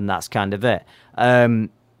 And that's kind of it.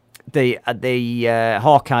 The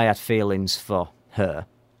Hawkeye had feelings for her.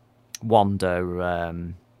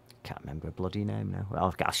 Wanda... can't remember her bloody name now.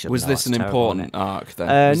 Was this an important arc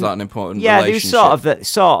then? Was that an important relationship? Yeah,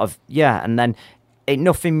 sort of, yeah. And then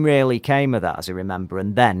nothing really came of that, as I remember.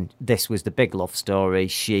 And then this was the big love story.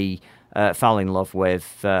 She fell in love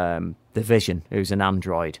with the Vision, who's an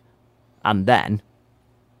android. And then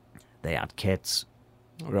they had kids.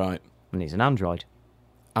 Right. And he's an android.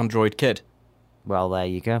 Android kid. Well, there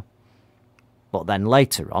you go. But then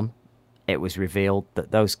later on, it was revealed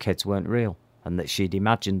that those kids weren't real. And that she'd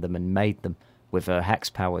imagined them and made them with her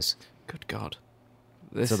hex powers. Good God.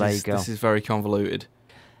 So there you go. This is very convoluted.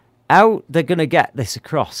 How they're going to get this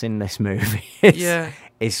across in this movie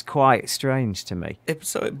is quite strange to me.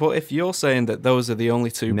 But if you're saying that those are the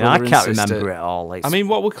only two brother I can't and sister, remember it all. I mean,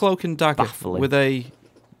 what were Cloak and Dagger? Baffling. Were they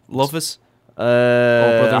lovers?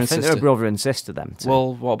 I think they were brother and sister, them two.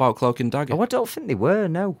 Well, what about Cloak and Dagger? Oh, I don't think they were,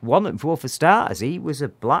 no. Well, for starters, he was a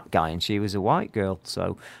black guy and she was a white girl,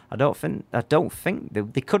 so I don't think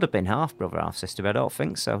they could have been half brother, half sister, but I don't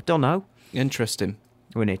think so. Don't know. Interesting.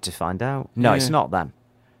 We need to find out. No, it's not them.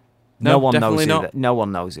 No one definitely knows not. No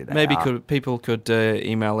one knows who they Maybe are. People could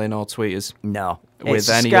email in or tweet us. No. With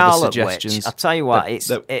any other suggestions. Witch. I'll tell you what,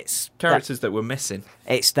 it's characters that we're missing.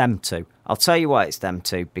 It's them two. I'll tell you why it's them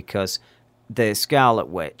two, because the Scarlet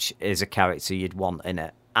Witch is a character you'd want in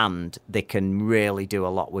it, and they can really do a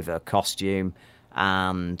lot with her costume.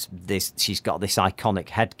 And she's got this iconic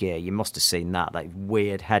headgear. You must have seen that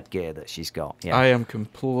weird headgear that she's got. Yeah. I am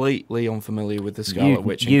completely unfamiliar with the Scarlet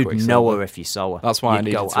Witch. You'd know her if you saw her. That's why I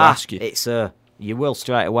needed to ask you. It's her. You will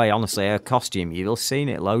straight away. Honestly, her costume, you'll have seen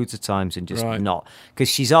it loads of times and just not, because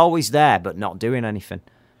she's always there but not doing anything.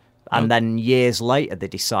 And then years later, they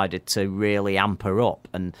decided to really amp her up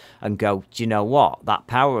and go, do you know what? That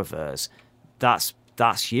power of hers, that's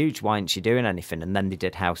huge. Why isn't she doing anything? And then they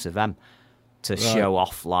did House of M to show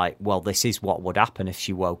off, this is what would happen if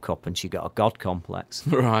she woke up and she got a god complex.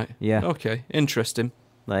 Right. Yeah. Okay. Interesting.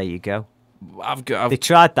 There you go. They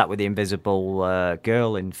tried that with the Invisible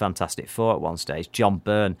Girl in Fantastic Four at one stage. John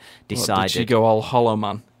Byrne decided... Did she go all Hollow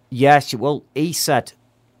Man? Yeah, he said...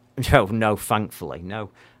 No, thankfully,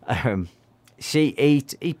 no.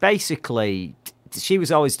 He basically... She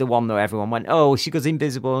was always the one that everyone went, oh, she goes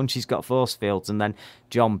invisible and she's got force fields. And then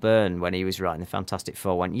John Byrne, when he was writing the Fantastic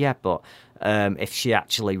Four, went, yeah, but if she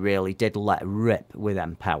actually really did let rip with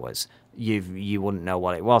them powers, you wouldn't know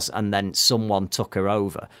what it was. And then someone took her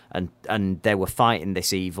over and they were fighting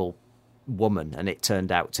this evil woman, and it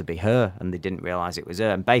turned out to be her, and they didn't realise it was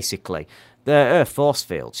her. And basically, her force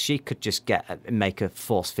field, she could just make a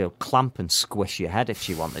force field clamp and squish your head if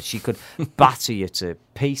she wanted. She could batter you to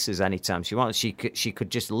pieces anytime she wanted. She could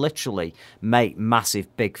just literally make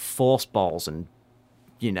massive big force balls and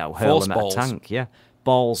hurl them at a tank. Yeah,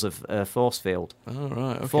 balls of force field. Oh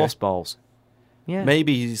right, okay. Force balls. Yeah.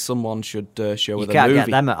 Maybe someone should show with a movie. You can't get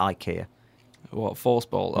them at IKEA. What, force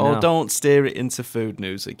ball? No. Oh, don't steer it into food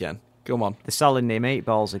news again. Come on. They're selling their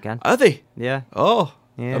meatballs again. Are they? Yeah. Oh,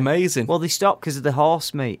 yeah. Amazing. Well, they stopped because of the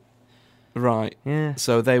horse meat. Right. Yeah.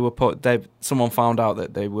 So someone found out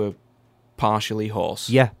that they were partially horse.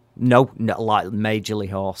 Yeah. No, like majorly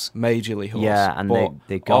horse. Majorly horse. Yeah, and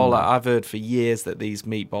they gone. I've heard for years that these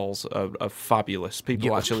meatballs are fabulous.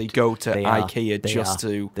 People actually go to IKEA just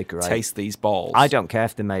to taste these balls. I don't care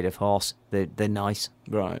if they're made of horse. They're nice.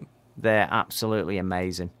 Right. They're absolutely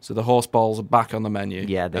amazing. So the horse balls are back on the menu.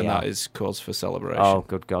 Yeah, they are. And that is cause for celebration. Oh,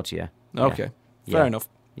 good God, yeah. Okay. Fair enough.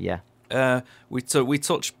 Yeah. we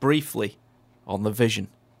touched briefly on the Vision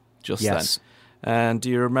just then. And do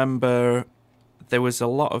you remember there was a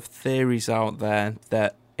lot of theories out there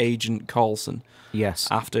that Agent Coulson,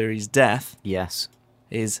 after his death,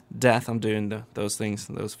 I'm doing those things,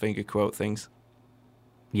 those finger quote things.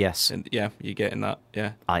 Yes. And, you're getting that.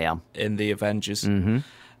 Yeah, I am in the Avengers.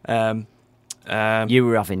 Mm-hmm. You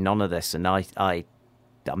were having none of this, and I'm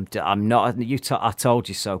not. I told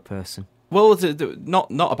you so, person. Well,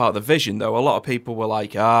 not about the Vision though. A lot of people were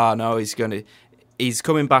like, no, he's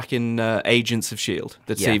coming back in Agents of S.H.I.E.L.D.,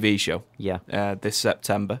 the TV show. Yeah. This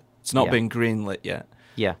September. It's not been greenlit yet.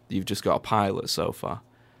 Yeah. You've just got a pilot so far.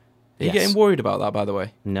 Are you getting worried about that, by the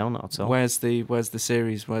way? No, not at all. Where's the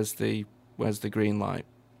series? Where's the green light?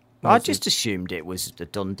 I just assumed it was a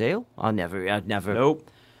done deal. I'd never.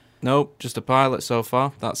 Nope. Just a pilot so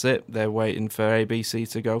far. That's it. They're waiting for ABC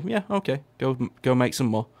to go. Yeah, okay. Go make some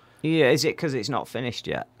more. Yeah, is it because it's not finished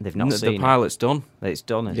yet? They've not seen the pilot's done. It's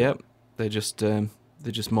done. Is yep. They're just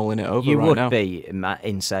mulling it over. You right would now. Be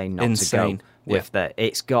insane not to go with that.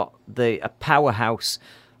 It's got a powerhouse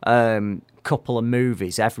couple of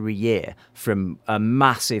movies every year from a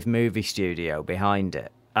massive movie studio behind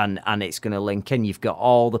it. And it's going to link in. You've got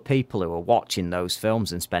all the people who are watching those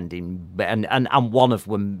films and spending... And one of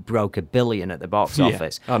them broke $1 billion at the box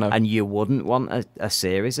office. I know. And you wouldn't want a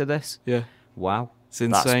series of this? Yeah. Wow. It's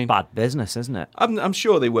insane. That's bad business, isn't it? I'm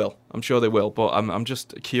sure they will. But I'm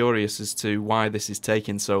just curious as to why this is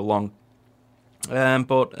taking so long.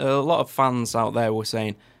 But a lot of fans out there were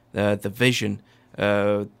saying the Vision...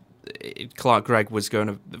 Clark Gregg was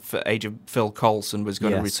going to, Agent Phil Coulson was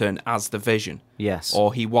going to return as the Vision. Yes.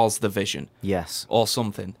 Or he was the Vision. Yes. Or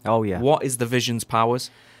something. Oh, yeah. What is the Vision's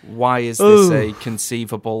powers? Why is this a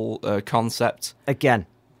conceivable concept? Again,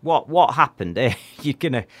 what happened? You're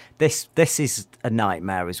gonna this is a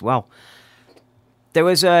nightmare as well. There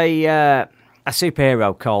was a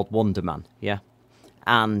superhero called Wonder Man,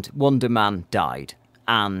 and Wonder Man died,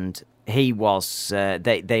 and he was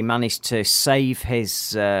they managed to save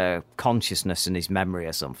his consciousness and his memory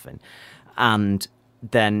or something, and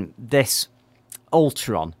then this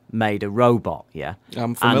Ultron made a robot.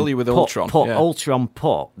 I'm familiar with Ultron. Ultron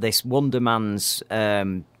put this Wonder Man's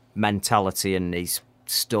mentality and his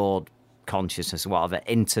stored consciousness or whatever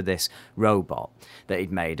into this robot that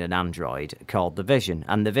he'd made, an android called the Vision.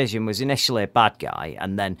 And the Vision was initially a bad guy,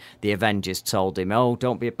 and then the Avengers told him,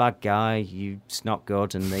 don't be a bad guy, it's not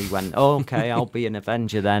good. And he went, okay, I'll be an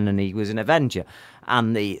Avenger then. And he was an Avenger.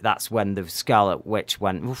 And that's when the Scarlet Witch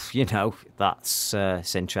went, that's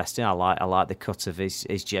it's interesting. I like the cut of his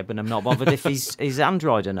jib, and I'm not bothered if he's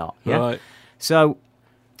android or not. Yeah? Right. So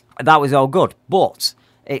that was all good, but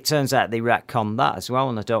it turns out they retconned that as well,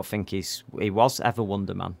 and I don't think he was ever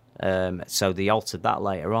Wonder Man. So they altered that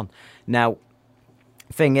later on. Now,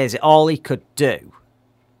 thing is, all he could do,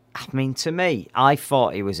 I mean, to me, I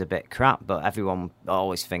thought he was a bit crap, but everyone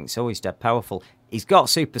always thinks, he's dead powerful. He's got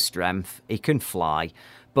super strength, he can fly,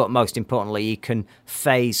 but most importantly, he can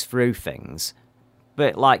phase through things.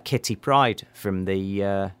 But like Kitty Pryde from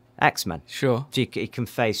the X-Men. Sure. He can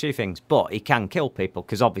phase through things, but he can kill people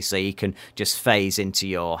because obviously he can just phase into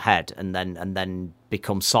your head and then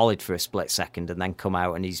become solid for a split second and then come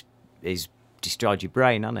out and he's destroyed your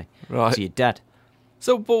brain, hasn't he? Right. So you're dead.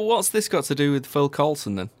 So, but what's this got to do with Phil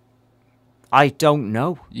Coulson then? I don't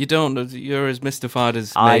know. You don't know? You're as mystified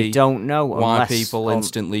as me. I don't know why people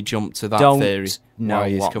instantly jump to that theory. Know why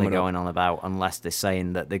he's what coming they're going on about unless they're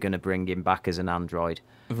saying that they're going to bring him back as an android.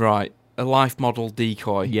 Right. A life model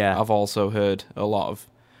decoy. Yeah. I've also heard a lot of.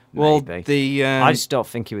 Well, maybe. I just don't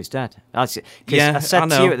think he was dead. I said to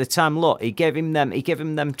you at the time, look, he gave him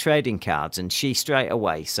them trading cards, and she straight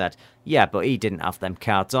away said, yeah, but he didn't have them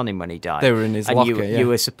cards on him when he died. They were in his locker. You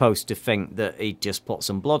were supposed to think that he'd just put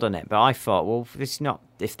some blood on it, but I thought, well,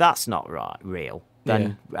 if that's not real,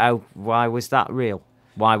 then why was that real?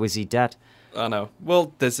 Why was he dead? I know.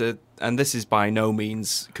 Well, and this is by no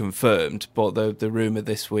means confirmed, but the rumour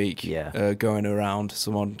this week going around,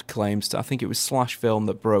 someone claims I think it was Slash Film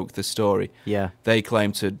that broke the story. Yeah. They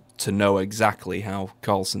claim to know exactly how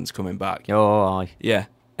Coulson's coming back. Oh, aye. Yeah.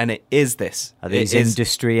 And it is this. Are these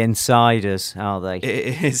industry insiders, are they?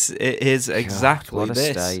 It is exactly what a this.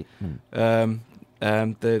 Statement.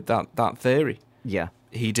 That theory. Yeah.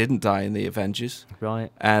 He didn't die in the Avengers,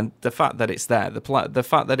 right? And the fact that it's there, the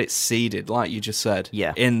fact that it's seeded, like you just said,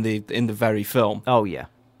 in the very film. Oh yeah,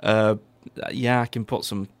 I can put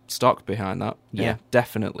some stock behind that. Yeah,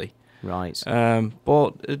 definitely. Right.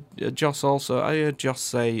 But Joss also, I heard Joss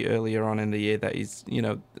say earlier on in the year that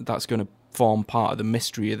that's going to form part of the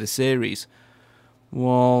mystery of the series.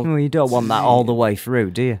 Well, you don't want that all the way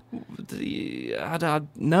through, do you?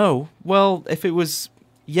 No. Well, if it was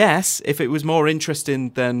more interesting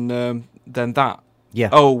than that. Yeah.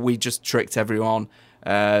 Oh, we just tricked everyone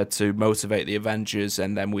to motivate the Avengers,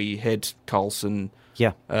 and then we hid Coulson.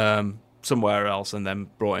 Yeah. Somewhere else, and then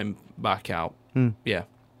brought him back out. Yeah.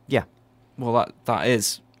 Yeah. Well, that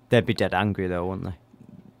is. They'd be dead angry though, wouldn't they?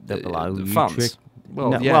 They'd be like, the fans.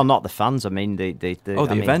 Well, not the fans. I mean, the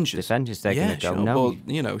Avengers. The Avengers, they're going to go, sure. no. Well,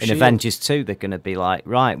 in Shield. Avengers 2, they're going to be like,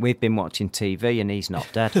 right, we've been watching TV and he's not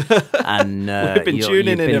dead. And we've been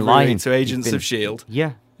tuning in every week to Agents of Shield.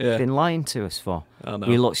 Yeah. You've been lying to us for. I know.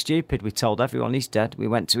 We look stupid. We told everyone he's dead. We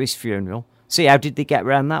went to his funeral. See, how did they get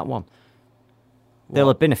around that one? There'll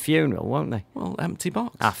have been a funeral, won't they? Well, empty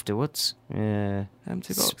box. Afterwards. Yeah.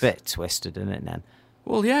 Empty box. It's a bit twisted, isn't it, then?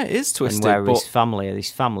 Well, yeah, it is twisted. And where his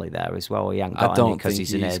family there as well. He hasn't got any because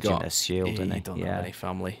he's an agent of S.H.I.E.L.D., isn't he? He don't have any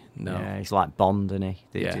family, no. Yeah, he's like Bond, isn't he?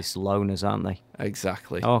 They're just loners, aren't they?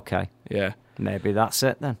 Exactly. Okay. Yeah. Maybe that's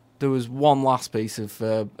it, then. There was one last piece of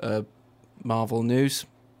Marvel news.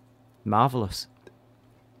 Marvellous.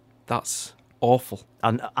 That's awful.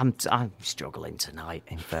 And I'm struggling tonight,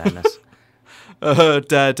 in fairness.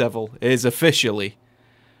 Daredevil is officially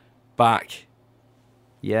back.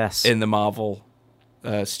 Yes. In the Marvel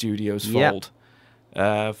Studios fold.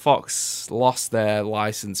 Fox lost their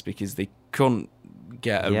license because they couldn't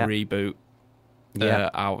get a reboot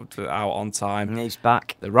out on time. And he's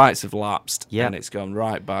back. The rights have lapsed, and it's gone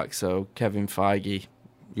right back. So Kevin Feige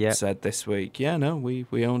said this week,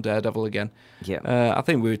 we own Daredevil again. Yeah. I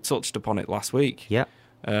think we touched upon it last week. Yeah.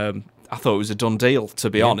 I thought it was a done deal, to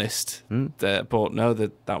be honest. But no,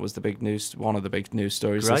 that was the big news. One of the big news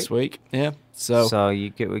stories this week. Yeah. So we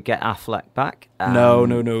get Affleck back. No.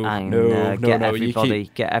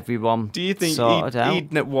 Get everyone. Do you think sorted out?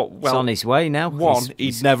 It's on his way now.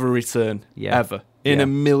 He'd never return ever in a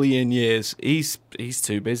million years. He's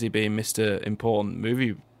too busy being Mr. Important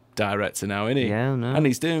movie director now, isn't he? Yeah, no. And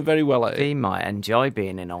he's doing very well at it. He might enjoy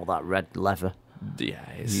being in all that red leather. Yeah,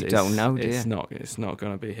 you don't know, do you? It's not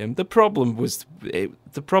going to be him. The problem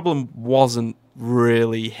wasn't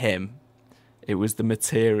really him. It was the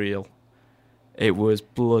material. It was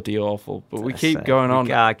bloody awful. But we keep going on.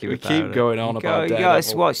 We keep going on about Daredevil. You got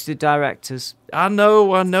to watch the directors. I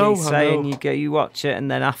know. Keep saying you watch it, and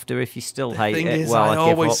then after, if you still hate it, I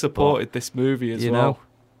give always up, supported this movie as well.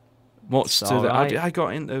 Much to that, right. I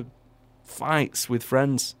got into fights with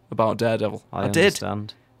friends about Daredevil. I understand.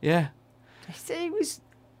 Did. Yeah. It was.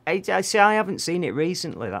 I haven't seen it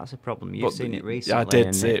recently. That's a problem. You've seen it recently. I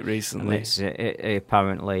did see it recently. And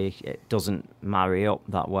apparently it doesn't marry up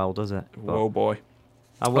that well, does it? But whoa, boy!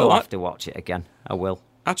 I will have to watch it again. I will.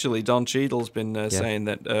 Actually, Don Cheadle's been saying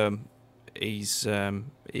that he's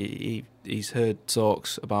heard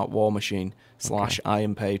talks about War Machine /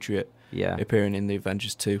 Iron Patriot appearing in the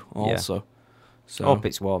Avengers 2 also. Yeah. So I hope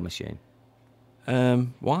it's War Machine.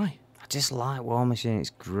 Why? I just like War Machine. It's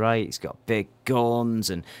great. It's got big guns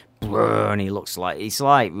and he looks like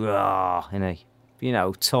raw, isn't he?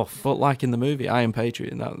 Tough. But like in the movie Iron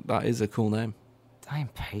Patriot, that is a cool name. Iron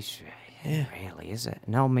Patriot. Yeah. Really, is it?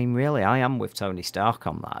 No, I mean, really, I am with Tony Stark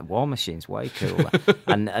on that. War Machine's way cooler.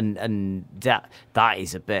 and that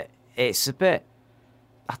is a bit... It's a bit...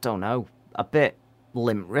 I don't know. A bit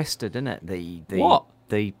limp-wristed, isn't it? What?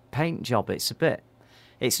 The paint job, it's a bit...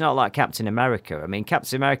 It's not like Captain America. I mean,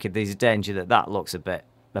 Captain America, there's a danger that looks a bit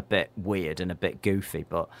weird and a bit goofy,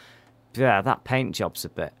 but that paint job's a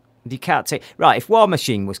bit... You can't take... Right, if War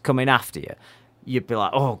Machine was coming after you, you'd be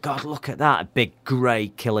like, oh, God, look at that, a big grey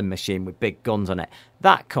killing machine with big guns on it.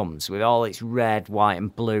 That comes with all its red, white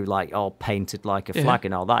and blue, like all painted like a flag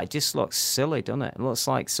and all that. It just looks silly, doesn't it? It looks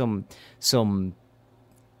like some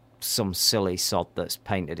silly sod that's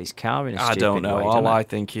painted his car in a stupid way. I don't know. Way, all I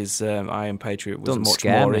think is Iron Patriot was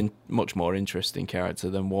much more interesting character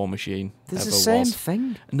than War Machine They're ever the same was.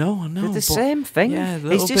 Thing. No, I know. They're the same thing. Yeah,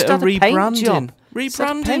 He's just had a paint job.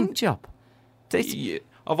 Rebranding. Paint job.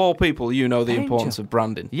 Of all people, you know the importance of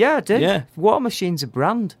branding. Yeah, I do. Yeah. War Machine's a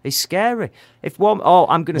brand. It's scary. I'm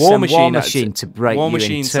going to send War Machine to break War you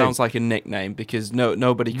Machine in two. Sounds like a nickname because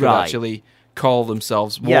nobody could actually call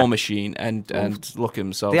themselves War Machine and look at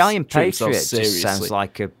themselves. The Iron Patriot seriously. just sounds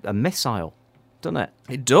like a missile, doesn't it?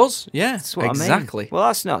 It does, yeah. That's what exactly. I mean. Well,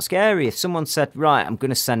 that's not scary. If someone said, right,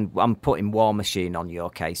 I'm putting War Machine on your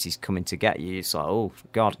case, he's coming to get you, it's like, oh,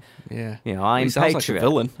 God. Yeah. Iron sounds Patriot. Like a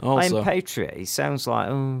villain also. Iron Patriot, he sounds like,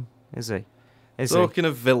 oh, is he? Talking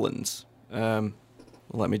of villains,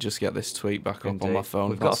 let me just get this tweet back up on my phone.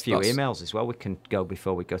 We've got a few emails as well. We can go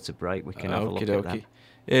before we go to break. We can have a look at that.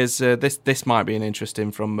 This might be an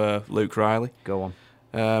interesting from Luke Riley. Go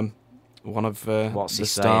on. one of the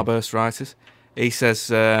Starburst writers. He says,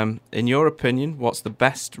 in your opinion, what's the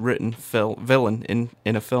best written villain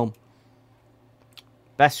in a film?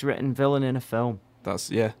 Best written villain in a film?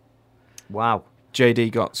 Yeah. Wow.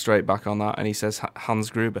 JD got straight back on that, and he says Hans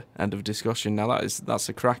Gruber. End of discussion. Now that's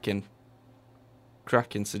a cracking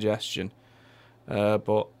suggestion.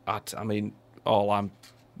 But I mean,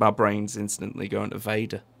 my brain's instantly going to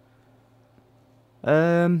Vader.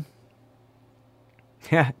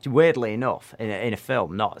 Yeah, weirdly enough, in a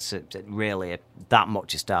film, not really that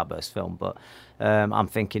much a Starburst film, but I'm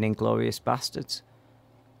thinking Inglourious Basterds.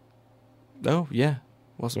 Oh yeah,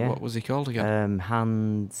 what was he called again?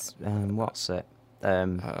 Hans. What's it?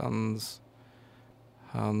 Hans.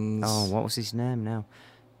 Oh, what was his name now?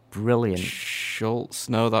 Brilliant. Schultz.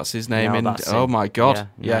 No, that's his name. No, oh my God.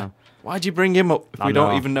 Yeah. No. Why'd you bring him up if we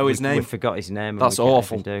don't even know his name? We forgot his name. That's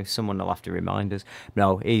awful. Someone will have to remind us.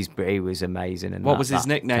 No, he was amazing. And what was his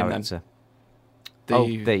nickname character.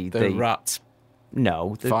 Then? The rat.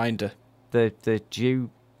 No, finder. The Jew.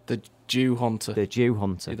 The Jew hunter. The Jew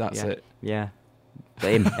hunter. That's it. Yeah.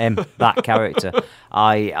 Him, that character.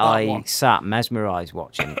 I sat mesmerised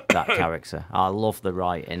watching that character. I love the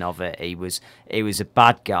writing of it. He was a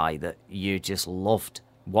bad guy that you just loved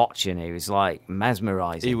watching. He was like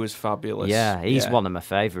mesmerising. He was fabulous. Yeah, he's one of my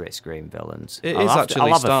favourite Scream villains. It is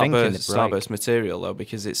actually Starburst material though,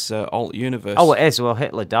 because it's alt universe. Oh, it is. Well,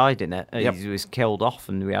 Hitler died in it. Yep. He was killed off,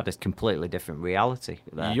 and we had a completely different reality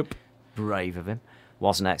there. Yep. Brave of him.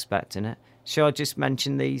 Wasn't expecting it. Shall I just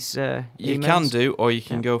mention these emails? You can do, or you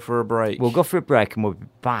can go for a break. We'll go for a break, and we'll be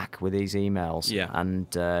back with these emails. Yeah. And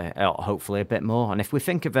hopefully a bit more. And if we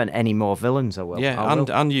think of any more villains, I will. Yeah,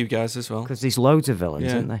 and you guys as well. Because there's loads of villains,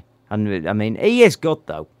 isn't there? And I mean, he is good,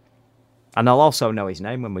 though. And I'll also know his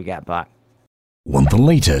name when we get back. Want the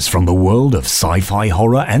latest from the world of sci-fi,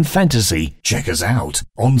 horror, and fantasy? Check us out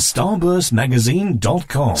on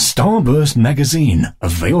StarburstMagazine.com. Starburst Magazine,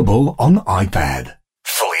 available on iPad.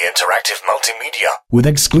 Fully interactive multimedia with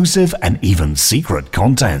exclusive and even secret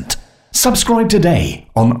content. Subscribe today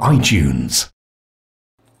on iTunes.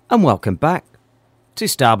 And welcome back to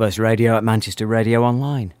Starburst Radio at Manchester Radio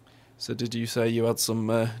Online. So did you say you had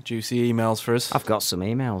some juicy emails for us? I've got some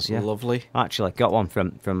emails, yeah. Lovely. Actually, got one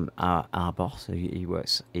from our boss. He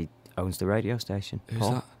owns the radio station. Who's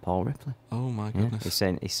that? Paul Ripley. Oh my goodness.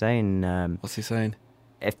 Yeah, he's saying what's he saying?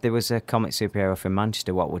 If there was a comic superhero from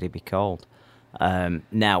Manchester, what would he be called?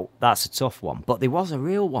 Now, that's a tough one, but there was a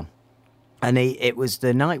real one. And it was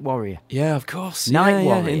the Night Warrior. Yeah, of course. Night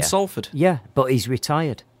Warrior. In Salford. Yeah, but he's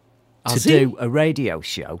retired to do a radio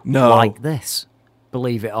show like this,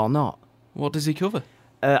 believe it or not. What does he cover?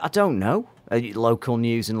 I don't know. Local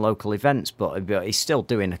news and local events, but he's still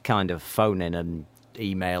doing a kind of phone-in and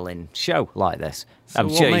emailing show like this. So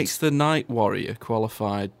what makes the Night Warrior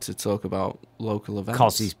qualified to talk about local events?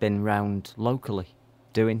 Because he's been round locally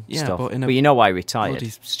doing stuff. But you know why he retired? Bloody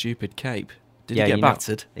stupid cape. Did he get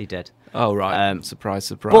battered? He did. Oh, right. Surprise,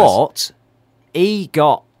 surprise. But he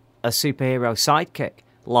got a superhero sidekick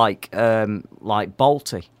like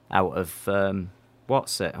Balti out of...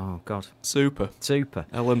 what's it? Oh, God. Super.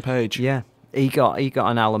 Ellen Page. Yeah. He got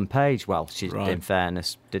an Alan Page. Well, she, in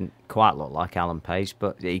fairness, didn't quite look like Alan Page,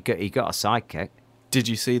 but he got a sidekick. Did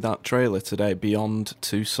you see that trailer today, Beyond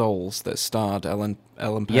Two Souls, that starred Ellen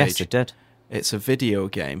Page? Yes, I did. It's a video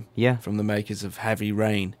game from the makers of Heavy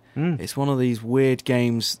Rain. It's one of these weird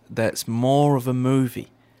games that's more of a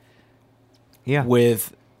movie. Yeah.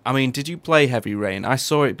 Did you play Heavy Rain? I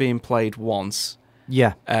saw it being played once.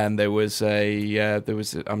 Yeah. And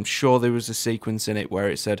I'm sure there was a sequence in it where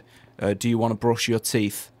it said, do you want to brush your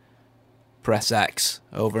teeth? Press X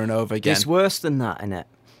over and over again. It's worse than that, isn't it?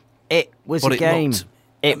 It was a game.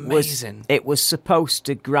 Amazing. It was supposed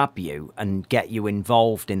to grab you and get you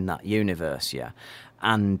involved in that universe, yeah.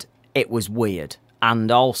 And it was weird.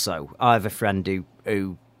 And also, I have a friend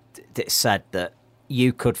who said that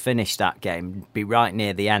you could finish that game, be right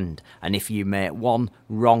near the end, and if you make one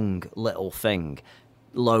wrong little thing,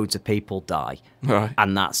 loads of people die. Right.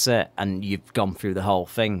 And that's it. And you've gone through the whole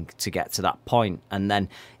thing to get to that point. And then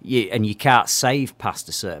you can't save past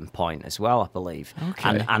a certain point as well, I believe.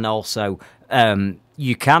 Okay. And also,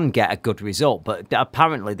 you can get a good result, but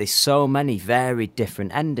apparently there's so many very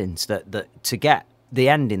different endings that to get the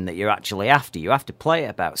ending that you're actually after, you have to play it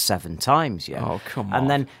about 7 times, yeah. Oh, come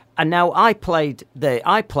on. And now I played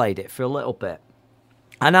it for a little bit,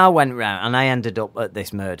 And I went round and I ended up at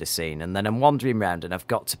this murder scene, and then I'm wandering round and I've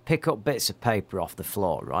got to pick up bits of paper off the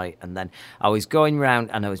floor, right? And then I was going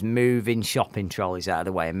round and I was moving shopping trolleys out of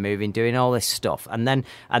the way and doing all this stuff. And then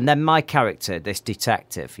my character, this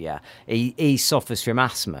detective, he suffers from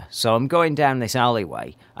asthma. So I'm going down this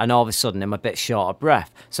alleyway and all of a sudden I'm a bit short of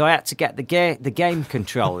breath. So I had to get the game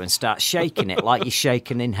controller and start shaking it like you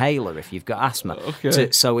shake an inhaler if you've got asthma.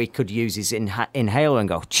 Okay. So he could use his inhaler and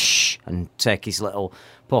go, shh, and take his little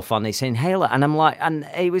puff on his inhaler. And I'm like, and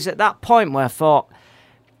he was at that point where I thought,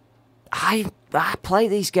 I play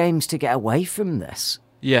these games to get away from this.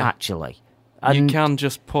 Yeah, actually, and you can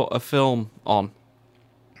just put a film on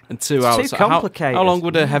in 2 hours. Too complicated. How long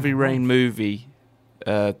would a Heavy Rain movie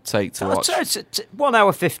take to watch? It's 1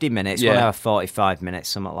 hour 50 minutes, 1 hour 45 minutes,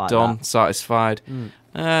 something like that. Done, satisfied.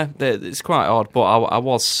 It's quite odd, but I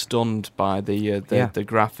was stunned by the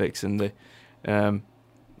graphics and the.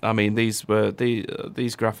 I mean, these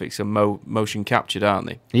graphics are motion captured, aren't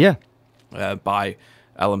they? Yeah. By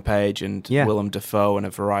Ellen Page and Willem Dafoe and a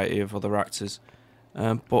variety of other actors.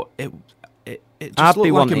 But it just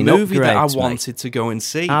looked like a movie that I wanted to go and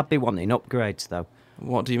see. I'd be wanting upgrades, though.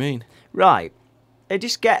 What do you mean? Right. It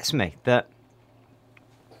just gets me that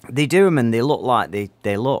they do them and they look like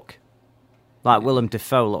they look. Like Willem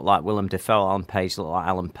Dafoe looked like Willem Dafoe, Alan Page looked like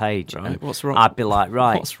Alan Page. Right, what's wrong? I'd be like,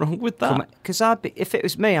 right. What's wrong with that? Because if it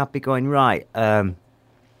was me, I'd be going, right,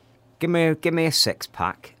 give me a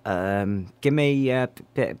 6-pack, give me a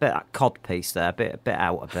bit of cod piece there, a bit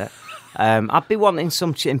out of it. I'd be wanting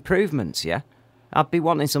some improvements, yeah? I'd be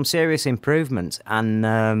wanting some serious improvements,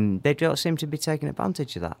 and they don't seem to be taking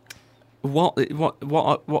advantage of that.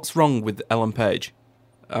 What's wrong with Ellen Page?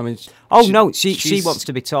 I mean, she wants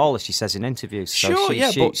to be taller. She says in interviews. So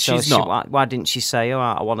sure, but she's not. Why didn't she say, "Oh,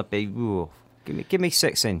 I want to be"? Ooh, give me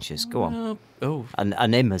 6 inches. Go on.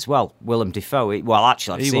 And him as well. Willem Dafoe. I've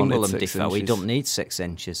seen Willem Dafoe. He doesn't need 6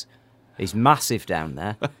 inches. He's massive down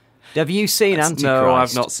there. Have you seen Antichrist? No,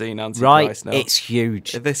 I've not seen Antichrist. Right, no. It's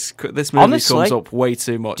huge. This movie honestly, comes up way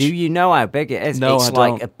too much. Do you know how big it is? No, it's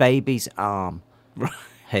like a baby's arm.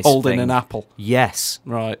 Holding an apple. Yes.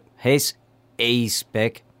 Right. He's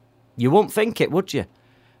big. You wouldn't think it, would you?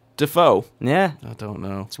 Defoe? Yeah. I don't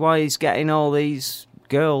know. That's why he's getting all these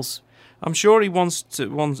girls. I'm sure he wants to...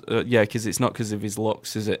 because it's not because of his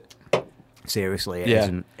looks, is it? Seriously, it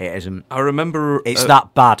isn't. It isn't. I remember... It's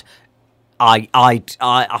that bad. I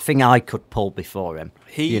think I could pull before him.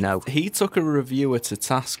 He took a reviewer to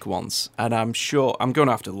task once, and I'm sure... I'm going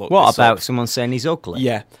to have to look What this about up. someone saying he's ugly?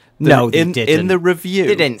 Yeah. No, they didn't. In the review...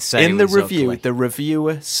 They didn't say in the he was review, ugly. The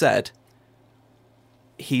reviewer said,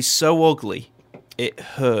 he's so ugly, it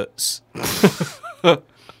hurts.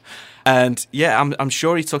 And, I'm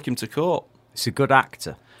sure he took him to court. He's a good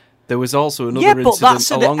actor. There was also another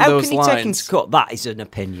incident along those lines. How can he take him to court? That is an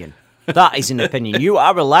opinion. That is an opinion. You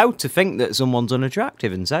are allowed to think that someone's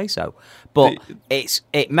unattractive and say so. But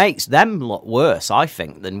it makes them look worse, I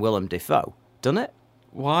think, than Willem Dafoe, doesn't it?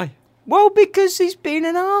 Why? Well, because he's been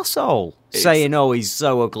an arsehole. Saying, he's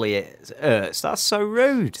so ugly it hurts. That's so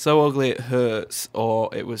rude. So ugly it hurts, or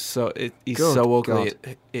he's so ugly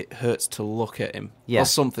it hurts to look at him. Yeah. Or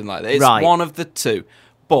something like that. It's one of the two.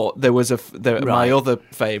 But there was my other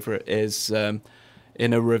favourite is in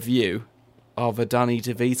a review of a Danny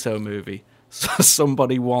DeVito movie. So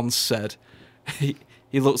somebody once said, he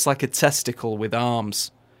looks like a testicle with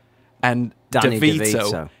arms. And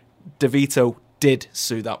DeVito did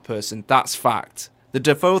sue that person. That's fact. The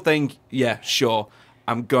Defoe thing, yeah, sure.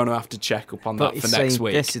 I'm going to have to check up on that for next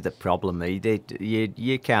week. This is the problem.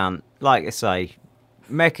 You can't, like I say,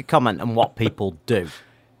 make a comment on what people do,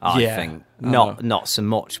 I think. Not so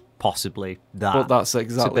much possibly that. But that's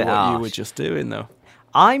exactly what you were just doing, though.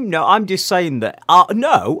 I'm just saying that.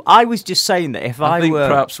 I was just saying that if I think were,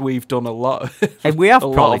 perhaps we've done a lot. We have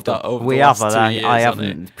probably done that over we the have. last 2 years, I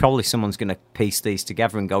haven't. Probably someone's going to piece these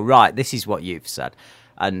together and go, right, this is what you've said.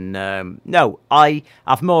 And no, I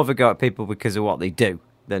have more of a go at people because of what they do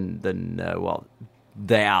than what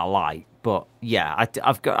they are like. But yeah,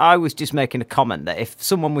 I was just making a comment that if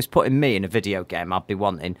someone was putting me in a video game, I'd be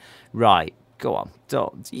wanting, right, go on,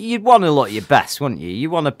 you'd want to look your best, wouldn't you?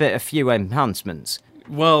 You want a few enhancements.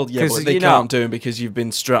 Well, yeah, but they can't do it because you've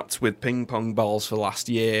been strapped with ping pong balls for last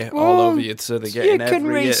year all over you, so they're getting every... You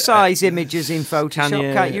can resize images in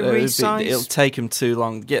Photoshop, can't you resize? It'll take them too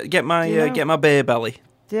long. Get my beer belly.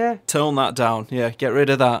 Yeah. Tone that down. Yeah, get rid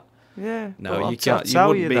of that. Yeah. No, you can't. You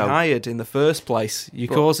wouldn't be hired in the first place. You're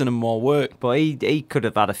causing them more work. But he could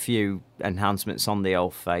have had a few enhancements on the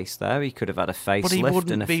old face there. He could have had a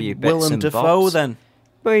facelift and a few bits and bobs. Willem Dafoe then.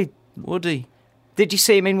 But would he? Did you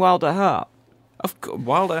see him in Wild at Heart?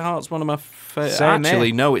 Wild at Heart's one of my favourite.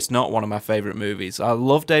 Actually, no, it's not one of my favourite movies. I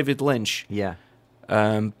love David Lynch. Yeah.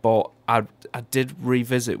 But I did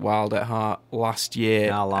revisit Wild at Heart last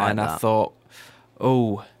year, I thought,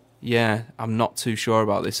 oh, yeah, I'm not too sure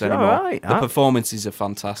about this anymore. Right, the performances are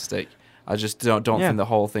fantastic. I just don't think the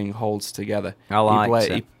whole thing holds together.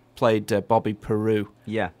 He played Bobby Peru.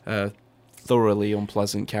 Yeah. Thoroughly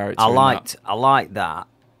unpleasant character. I like that,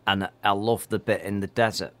 and I love the bit in the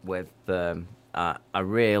desert with. I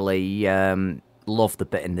really love the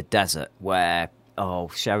bit in the desert where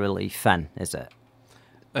Shirley Fenn, is it?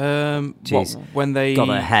 When they got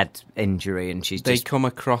a head injury and they come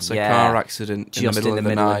across a car accident just in the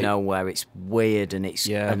middle of nowhere. It's weird and it's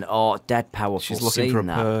an dead powerful. She's looking for a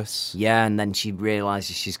purse. Yeah, and then she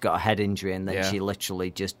realizes she's got a head injury and then she literally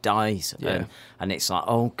just dies. Yeah. And it's like,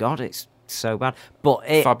 oh God, it's so bad.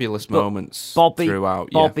 Fabulous moments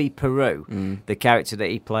throughout. Bobby Peru, the character that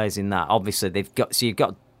he plays in that. Obviously, you've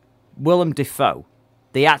got Willem Dafoe.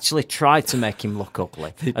 They actually tried to make him look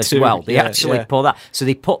ugly well. They actually put that. So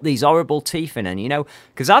they put these horrible teeth in, and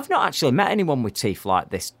because I've not actually met anyone with teeth like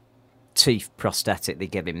this. Teeth prosthetic they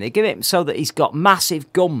give him. They give it so that he's got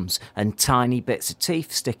massive gums and tiny bits of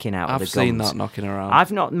teeth sticking out of the gums. I've seen that knocking around.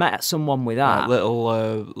 I've not met someone with that. Like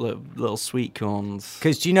little sweet corns.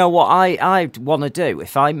 Because do you know what I'd want to do?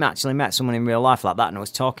 If I actually met someone in real life like that and I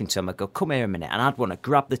was talking to them, I'd go, come here a minute, and I'd want to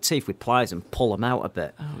grab the teeth with pliers and pull them out a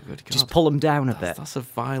bit. Oh, good God. Just pull them down a bit. That's a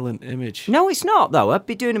violent image. No, it's not, though. I'd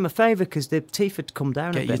be doing him a favour because the teeth would come down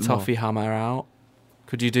a bit more. Get your toffee hammer out.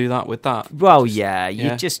 Could you do that with that? Well,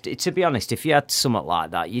 you just, to be honest, if you had something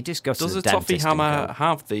like that, you just go to the dentist. Does a toffee hammer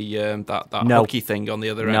have the that hooky thing on the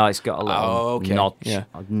other end? No, it's got a little nodge. Yeah.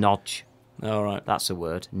 Nodge. All right. That's a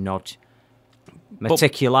word, nodge.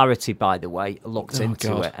 Meticularity, by the way, looked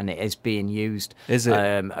into it, and it is being used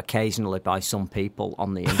occasionally by some people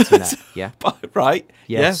on the internet. Yeah. Right?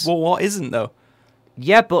 Yes. Yeah. Well, what isn't, though?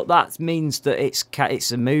 Yeah, but that means that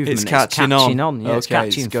it's a movement. It's catching on. Yeah, it's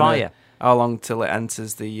catching fire. How long till it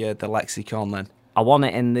enters the lexicon then? I want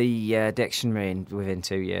it in the dictionary within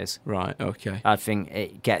 2 years. Right, okay. I think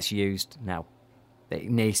it gets used now.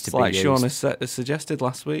 It needs to be like used. Sean suggested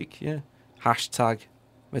last week, yeah. Hashtag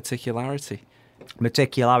meticularity.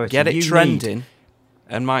 Meticularity. Get it trending,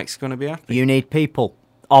 and Mike's going to be happy. You need people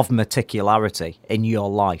of meticularity in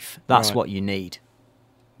your life. That's what you need.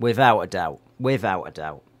 Without a doubt. Without a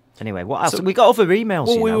doubt. Anyway, what else? We got other emails.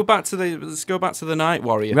 Well, we were back to let's go back to the Night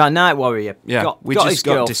Warrior. Right, Night Warrior. Yeah, we just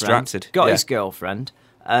got distracted. Got his girlfriend.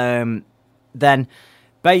 Then,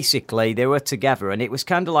 basically, they were together, and it was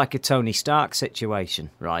kind of like a Tony Stark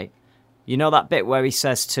situation, right? You know that bit where he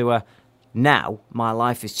says to her, now my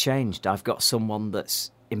life has changed. I've got someone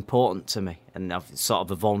that's important to me, and I've sort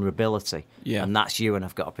of a vulnerability. Yeah. And that's you, and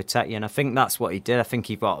I've got to protect you. And I think that's what he did. I think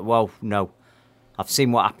he thought, well, no, I've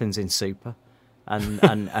seen what happens in Super. And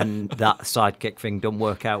that sidekick thing don't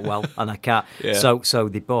work out well, and I can't. Yeah. So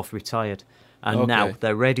they both retired, and now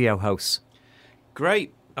they're radio hosts.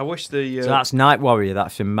 Great. I wish So that's Night Warrior.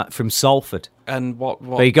 That's from Salford. And what?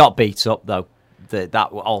 But he got beat up though. That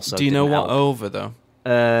also. Do you know what over though?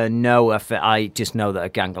 No, I just know that a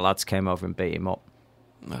gang of lads came over and beat him up.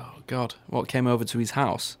 Oh God! What came over to his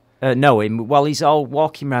house? No, he's all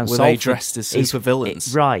walking around. Were Salford. they dressed as super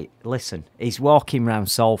villains? Right. Listen, he's walking around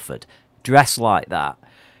Salford. Dressed like that,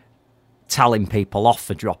 telling people off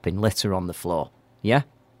for dropping litter on the floor. Yeah?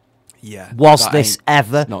 Yeah. Was this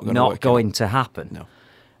ever not going to happen? No.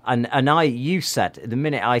 And you said, the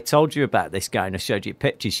minute I told you about this guy and I showed you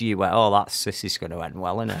pictures, you went, oh, this is going to end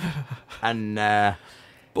well, isn't it? And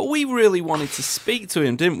but we really wanted to speak to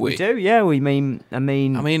him, didn't we? We do, yeah. I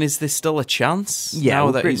mean, is there still a chance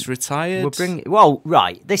now that he's retired?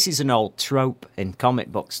 Right. This is an old trope in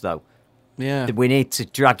comic books, though. Yeah. We need to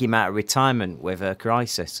drag him out of retirement with a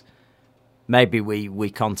crisis. Maybe we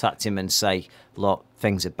contact him and say, look,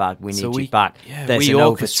 things are bad, we need you back. Yeah, there's an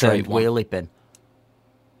overturned wheelie bin.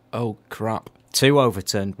 Oh, crap. 2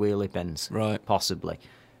 overturned wheelie bins. Right. Possibly.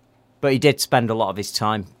 But he did spend a lot of his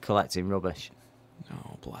time collecting rubbish.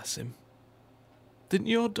 Oh, bless him. Didn't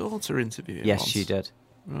your daughter interview him Yes, once? she did.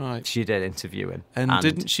 Right. She did interview him. And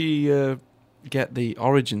didn't she get the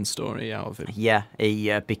origin story out of him? Yeah,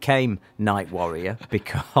 he became Night Warrior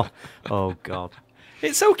because... oh, God.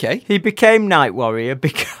 It's okay. He became Night Warrior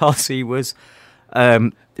because he was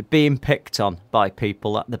being picked on by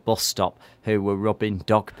people at the bus stop who were rubbing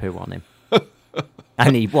dog poo on him.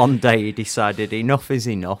 And one day he decided enough is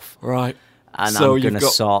enough. Right. And so I'm going to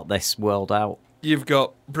sort this world out. You've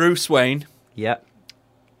got Bruce Wayne. Yep.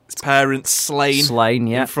 His parents slain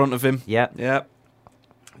yeah. in front of him. Yep. Yep.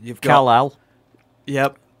 You've got Kal-El.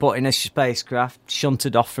 Yep. put in a spacecraft,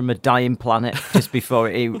 shunted off from a dying planet just before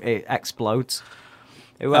it explodes.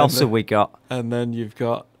 Who else have we got? And then you've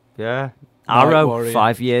got... Arrow,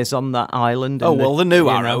 5 years on that island. The new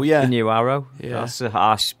Arrow, The new Arrow. Yeah. That's a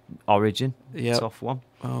harsh origin. Tough one.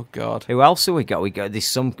 Oh, God. Who else have we got? There's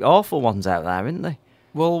some awful ones out there, isn't there?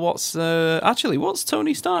 Well, what's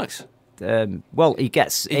Tony Stark's? He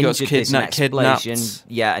gets injured in an explosion.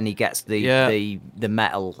 Yeah, and he gets the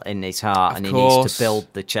metal in his heart, and he needs to build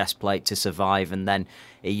the chest plate to survive, and then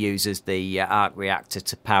he uses the arc reactor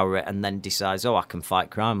to power it, and then decides, I can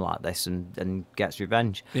fight crime like this, and gets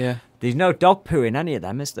revenge. Yeah. There's no dog poo in any of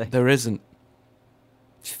them, is there? There isn't.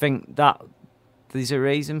 Do you think that there's a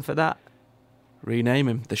reason for that? Rename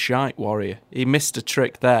him the Shite Warrior. He missed a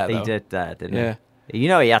trick there, though. He did there, didn't he? Yeah. He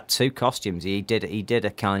had 2 costumes. He did a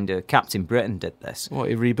kind of... Captain Britain did this. What,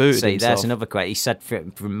 he rebooted himself? There's another quote. He said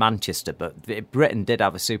from Manchester, but Britain did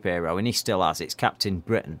have a superhero, and he still has. It's Captain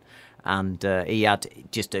Britain. And he had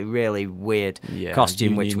just a really weird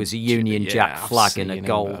costume, which was a Union Jack flag and a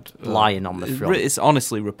gold lion on the front. It's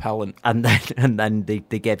honestly repellent. And then they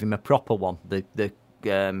gave him a proper one.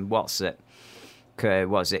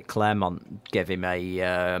 Claremont gave him a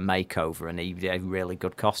makeover, and he had a really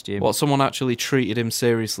good costume. Well, someone actually treated him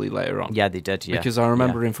seriously later on. Yeah, they did, yeah. Because I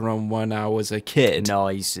remember him from when I was a kid.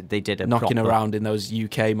 No, they did a knocking around in those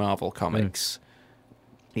UK Marvel comics.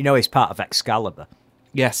 He's part of Excalibur.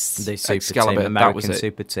 Yes, the super Excalibur, team, American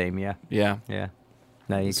super team, yeah. Yeah.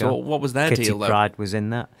 There you go. So what was their Kitty deal, though? Pryde was in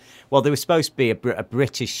that. Well, there was supposed to be a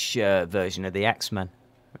British version of the X-Men,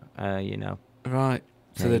 Right.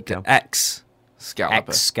 So the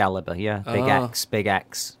Excalibur, yeah. Big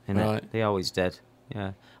X in it. They always did,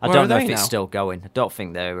 yeah. I Where don't know if now? it's still going. I don't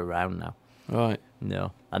think they're around now. Right.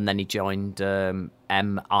 No. And then he joined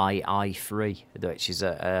MII3, which is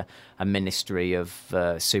a ministry of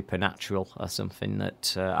supernatural or something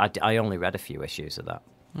that I only read a few issues of that.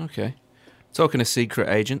 Okay. Talking of secret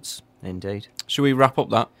agents. Indeed. Should we wrap up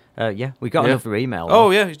that? Yeah, we got another email.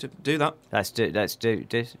 Oh, yeah, do that. Let's do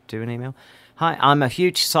an email. Hi, I'm a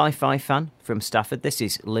huge sci-fi fan from Stafford. This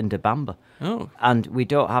is Linda Bamber. Oh. And we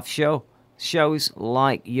don't have shows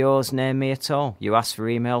like yours near me at all. You asked for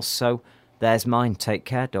emails, so there's mine. Take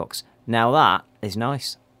care, ducks. Now that is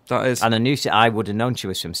nice. That is. And I would have known she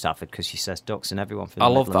was from Stafford because she says ducks, and everyone from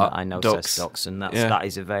Midland that I know says ducks, and that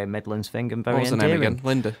is a very Midlands thing and very endearing. What was her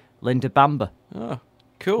name again? Linda Bamber. Oh,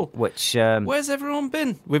 cool. Which where's everyone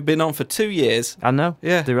been? We've been on for 2 years. I know.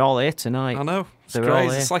 Yeah, they're all here tonight. I know. It's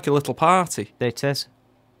crazy. It's like a little party. It is.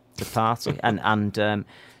 It's a party. and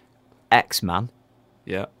X-Man.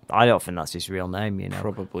 Yeah. I don't think that's his real name,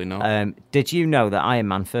 Probably not. Did you know that Iron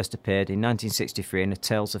Man first appeared in 1963 in a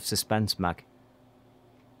Tales of Suspense mag?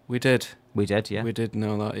 We did. We did, yeah. We did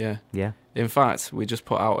know that, yeah. Yeah. In fact, we just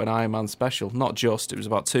put out an Iron Man special. Not just, it was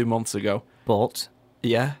about 2 months ago. But...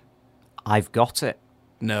 Yeah? I've got it.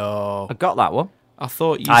 No. I got that one. I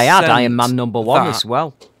thought you I had Iron Man #1 as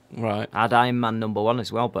well. Right. I had Iron Man #1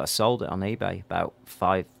 as well, but I sold it on eBay about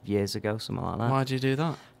 5 years ago, something like that. Why'd you do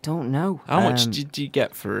that? Don't know. How much did you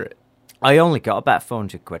get for it? I only got about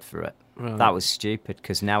 400 quid for it. Right. That was stupid,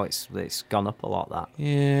 because now it's gone up a lot, that.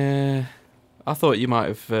 Yeah. I thought you might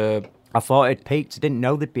have... I thought it peaked. I didn't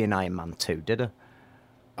know there'd be an Iron Man 2, did I?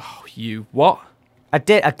 Oh, you... What? I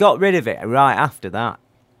did. I got rid of it right after that.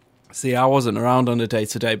 See, I wasn't around on a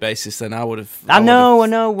day-to-day basis, then I would have... I know.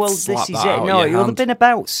 Well, this is it. No, it would have been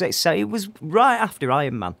about 6. So it was right after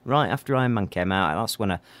Iron Man. Right after Iron Man came out. That's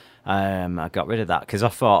when I got rid of that, because I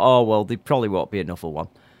thought, there probably won't be another one.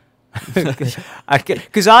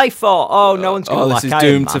 Because I thought, no one's going to like Iron Man. This is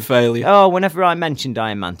doomed to failure. Oh, whenever I mentioned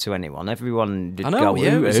Iron Man to anyone, everyone did go,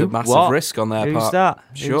 it was a massive risk on their part. Who's that?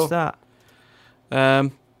 Sure. Who's that?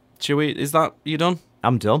 Shall we... Is that... You done?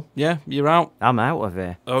 I'm done. Yeah, you're out? I'm out of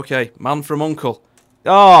here. Okay, Man from U.N.C.L.E.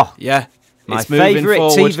 Oh! Yeah. My favourite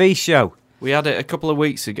TV show. We had it a couple of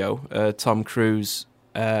weeks ago. Tom Cruise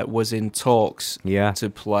was in talks to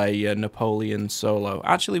play Napoleon Solo.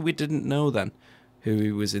 Actually, we didn't know then who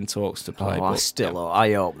he was in talks to play.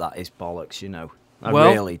 I hope that is bollocks, I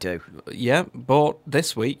really do. Yeah, but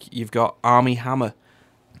this week you've got Armie Hammer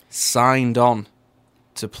signed on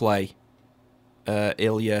to play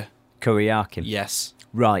Ilya Kuryakin. Yes.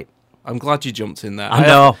 Right. I'm glad you jumped in there. I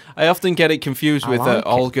know. I often get it confused with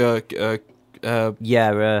Olga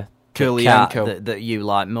Kurylenko that you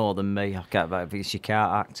like more than me. I can't remember because she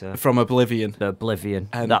can't act from Oblivion. Oblivion.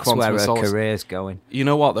 And that's where her career's going. You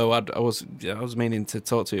know what though? I was meaning to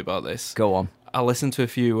talk to you about this. Go on. I listened to a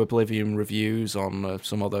few Oblivion reviews on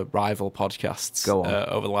some other rival podcasts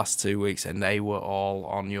over the last 2 weeks, and they were all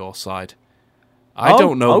on your side. I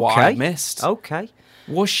don't know what I missed. Okay.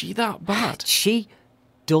 Was she that bad? She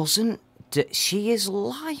doesn't. She is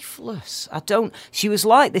lifeless. She was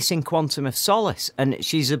like this in Quantum of Solace, and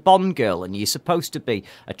she's a Bond girl, and you're supposed to be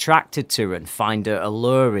attracted to her and find her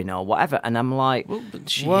alluring or whatever. And I'm like, well, but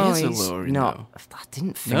she is alluring. I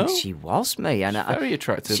didn't think she was, me. And very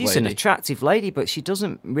attractive. She's lady. An attractive lady, but she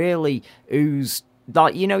doesn't really ooze.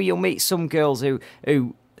 Like, you'll meet some girls who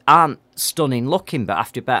aren't stunning looking, but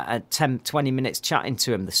after about 10, 20 minutes chatting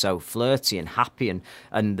to them, they're so flirty and happy,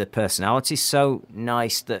 and the personality's so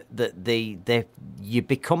nice that you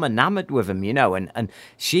become enamoured with them, and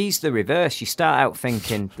she's the reverse. You start out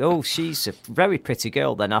thinking, oh, she's a very pretty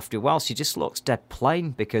girl, then after a while she just looks dead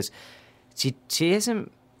plain, because she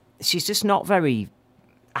isn't, she's just not very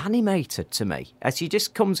animated to me. She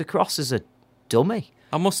just comes across as a dummy.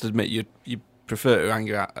 I must admit, you prefer to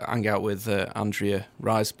hang out with Andrea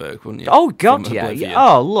Riseborough, wouldn't you? Oh, God, yeah.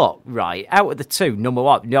 Oh, look, right. Out of the two, number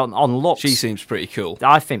one, on looks... She seems pretty cool.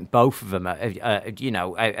 I think both of them are, at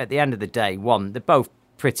the end of the day, they're both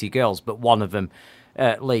pretty girls, but one of them,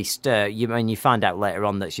 at least, you find out later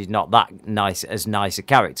on that she's not that nice a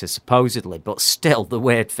character, supposedly, but still, the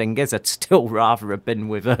weird thing is, I'd still rather have been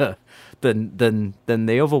with her than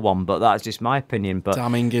the other one, but that's just my opinion. But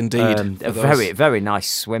damning indeed. A very, very nice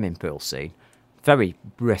swimming pool scene. Very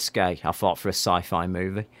risque, I thought, for a sci-fi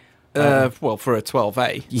movie. Well, for a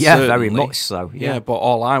 12A. Yeah, certainly. Very much so. Yeah, but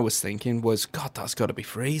all I was thinking was, God, that's got to be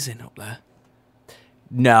freezing up there.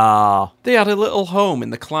 No. They had a little home in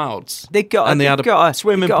the clouds. They had a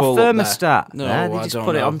swimming pool. Got a thermostat. No, they just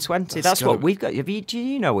put it on 20. That's what we've got. Do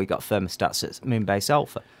you know we got thermostats at Moonbase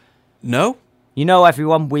Alpha? No. You know,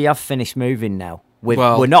 everyone, we have finished moving now.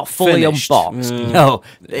 We're not fully unboxed. No,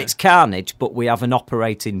 it's carnage, but we have an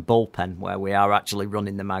operating bullpen where we are actually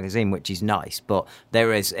running the magazine, which is nice. But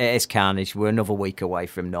it is carnage. We're another week away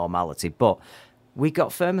from normality. But we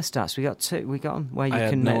got thermostats. We got two. We got them where you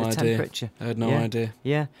can make the temperature. I had no idea.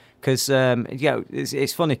 Yeah, because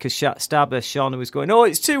it's funny because Starburst Shauna was going, oh,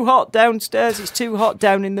 it's too hot downstairs. It's too hot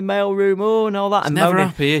down in the mailroom. Oh, and all that. And never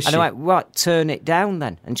happy, is she? And I went, right, turn it down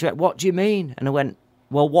then. And she went, what do you mean? And I went,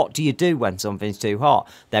 well, what do you do when something's too hot?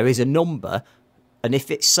 There is a number, and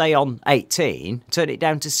if it's, say, on 18, turn it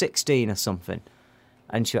down to 16 or something.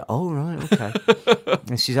 And she went, oh, right, okay.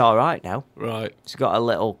 And she's all right now. Right. She's got a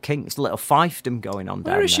little fiefdom going on down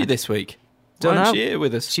there. Where is she this week? Don't know. She here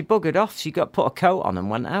with us? She buggered off. She put a coat on and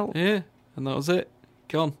went out. Yeah, and that was it.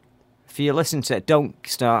 Gone. If you listen to it, don't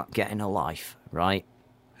start getting a life, right?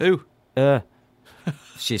 Who?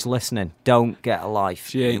 She's listening. Don't get a life.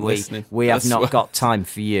 She ain't listening. We have not got time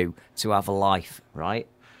for you to have a life, right?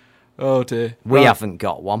 Oh, dear. We haven't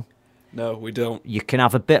got one. No, we don't. You can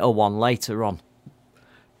have a bit of one later on.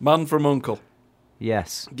 Man from U.N.C.L.E.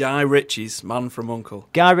 Yes. Guy Ritchie's Man from U.N.C.L.E.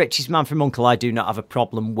 Guy Ritchie's Man from U.N.C.L.E. I do not have a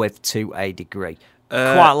problem with to a degree.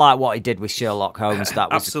 Quite like what he did with Sherlock Holmes.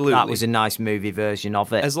 That was absolutely. That was a nice movie version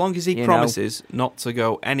of it. As long as he promises not to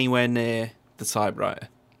go anywhere near the typewriter.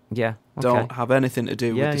 Yeah. Okay. Don't have anything to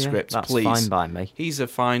do with the script, that's please. Fine by me. He's a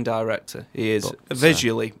fine director. He is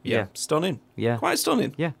visually, stunning. Yeah. Quite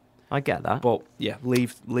stunning. Yeah, I get that. But yeah,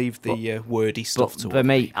 leave the wordy stuff to for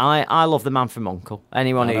me. I love The Man from U.N.C.L.E.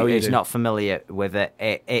 Anyone who's do. not familiar with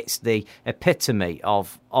it's the epitome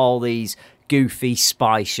of all these goofy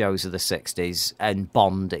spy shows of the 60s and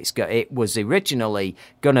Bond. It was originally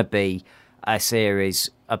going to be a series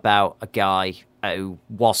about a guy who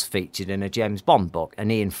was featured in a James Bond book,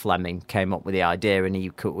 and Ian Fleming came up with the idea, and he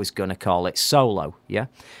was going to call it Solo, yeah?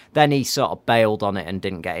 Then he sort of bailed on it and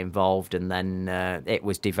didn't get involved, and then it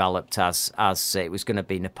was developed as it was going to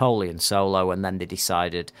be Napoleon Solo, and then they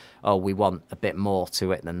decided, oh, we want a bit more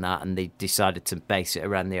to it than that, and they decided to base it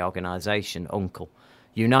around the organisation, U.N.C.L.E.,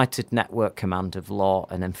 United Network Command of Law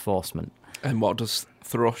and Enforcement. And what does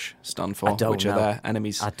Thrush stand for? Which are their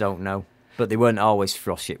enemies? I don't know. But they weren't always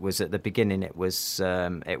Thrush. It was at the beginning. It was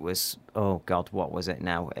oh God, what was it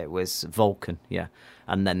now? It was Vulcan, yeah.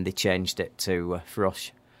 And then they changed it to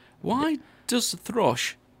Thrush. Why does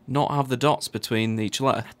Thrush not have the dots between each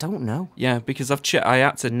letter? I don't know. Yeah, because I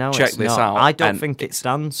had to check this out. I don't think it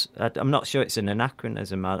stands. I'm not sure it's an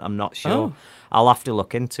anachronism. I'm not sure. Oh. I'll have to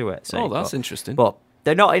look into it. That's interesting. But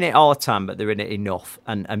they're not in it all the time, but they're in it enough.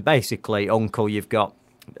 And basically, U.N.C.L.E., you've got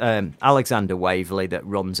Alexander Waverly that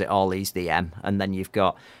runs it all. He's the M. And then you've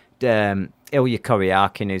got Ilya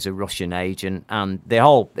Kuryakin, who's a Russian agent. And the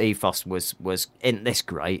whole ethos was isn't this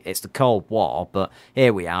great? It's the Cold War, but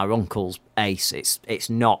here we are, U.N.C.L.'s ace. It's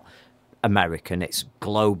not American, it's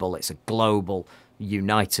global. It's a global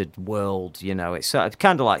united world, you know. It's sort of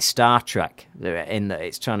kind of like Star Trek in that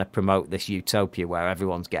it's trying to promote this utopia where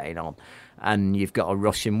everyone's getting on. And you've got a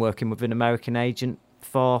Russian working with an American agent.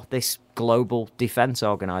 for this global defence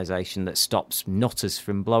organisation that stops nutters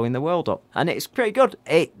from blowing the world up. And it's pretty good.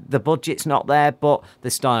 The budget's not there, but the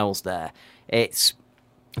style's there. It's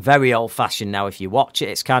very old-fashioned now. If you watch it,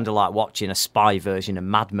 it's kind of like watching a spy version of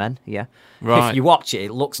Mad Men, yeah? Right. If you watch it,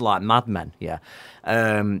 it looks like Mad Men, yeah?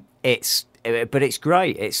 But it's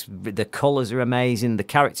great. The colours are amazing. The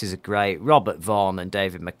characters are great. Robert Vaughn and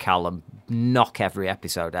David McCallum knock every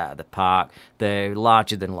episode out of the park. They're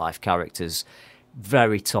larger-than-life characters.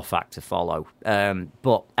 Very tough act to follow.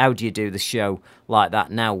 But how do you do the show like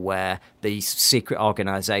that now, where the secret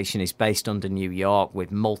organisation is based under New York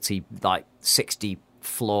with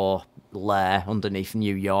 60-floor lair underneath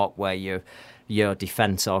New York, where your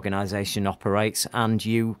defence organisation operates, and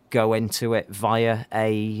you go into it via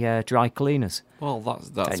a dry cleaners. Well,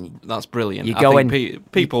 that's brilliant. I think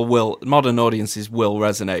modern audiences will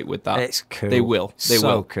resonate with that. It's cool. They will.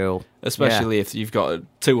 Cool. Especially if you've got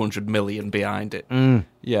 200 million behind it.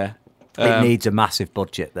 Yeah. It needs a massive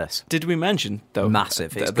budget, this. Did we mention, though?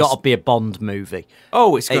 Massive. It's got to be a Bond movie.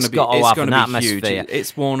 Oh, it's going to be huge. Atmosphere.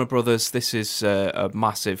 It's Warner Brothers. This is a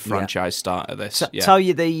massive franchise starter, this. Tell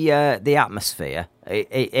you the atmosphere,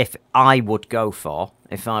 if I would go for,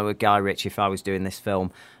 if I were Guy Ritchie, if I was doing this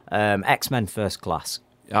film, X-Men First Class.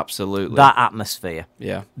 Absolutely. That atmosphere.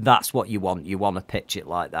 Yeah. That's what you want. You want to pitch it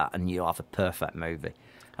like that, and you'll have a perfect movie.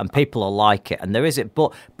 And people will like it. And there is it.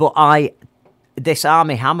 But this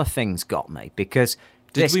Armie Hammer thing's got me, because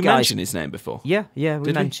Did we mention his name before? Yeah,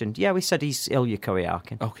 we mentioned. Yeah, we said he's Ilya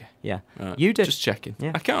Kuryakin. Okay. Yeah. Right. You did. Just checking.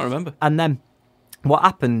 Yeah. I can't remember. And then what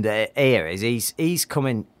happened here is he's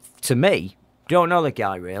coming to me. Don't know the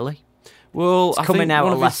guy really. Well, it's coming out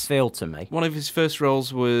of left field to me. One of his first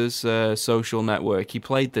roles was Social Network. He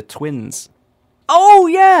played the twins. Oh,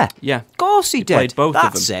 yeah. Yeah. Of course he did. Played both of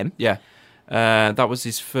them. That's him. Yeah. That was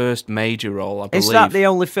his first major role, I believe. Is that the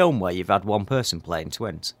only film where you've had one person playing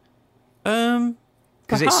twins?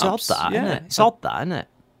 Because it's odd that, isn't it? It's odd that, isn't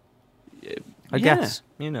it? I guess,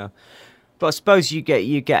 But I suppose you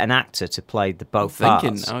get an actor to play both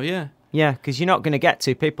parts. Oh, yeah. Yeah, because you're not going to get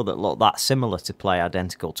two people that look that similar to play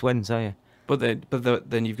identical twins, are you? But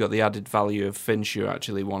then you've got the added value of Fincher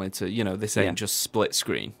actually wanting to, this ain't just split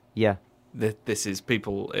screen. Yeah. This is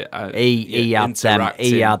people. He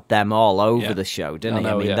had them all over the show, didn't he?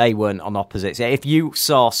 I mean, they weren't on opposites. If you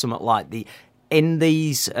saw something like in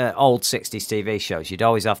these old 60s TV shows, you'd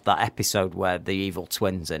always have that episode where the evil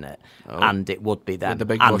twins in it, and it would be them. With the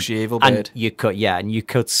big bushy evil beard. And you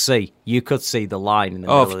could see the line in the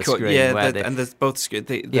middle of the screen. And there's both.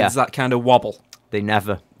 There's that kind of wobble. They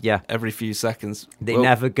never, every few seconds. They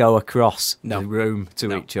never go across the room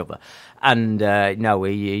to each other. And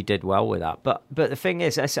he did well with that. But the thing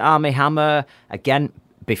is, Armie Hammer, again,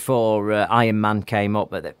 before Iron Man came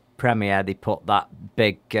up at the premiere, they put that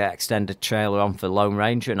big extended trailer on for Lone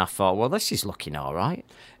Ranger, and I thought, well, this is looking all right.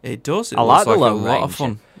 It does. I like the Lone Ranger. A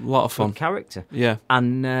lot of fun. Good character. Yeah.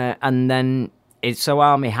 And then, so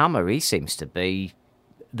Armie Hammer, he seems to be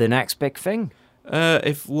the next big thing.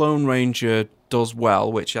 If Lone Ranger does well,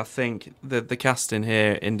 which I think the casting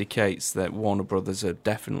here indicates that Warner Brothers are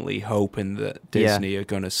definitely hoping that Disney are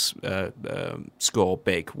going to score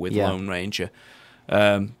big with Lone Ranger.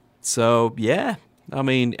 So, yeah. I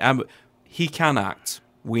mean, he can act.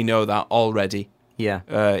 We know that already.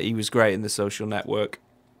 Yeah. He was great in The Social Network.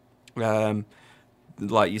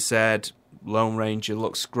 Like you said, Lone Ranger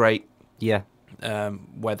looks great. Yeah.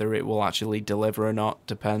 Whether it will actually deliver or not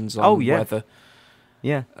depends on whether...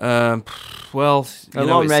 Yeah. Well, the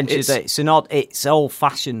Lone Ranger, it's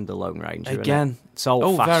old-fashioned, the Lone Ranger. Again, it's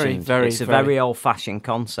old-fashioned. It's a very old-fashioned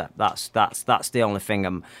concept. That's the only thing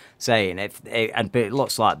I'm saying. But it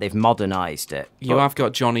looks like they've modernised it. You have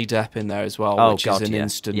got Johnny Depp in there as well, which is an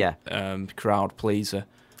instant crowd pleaser.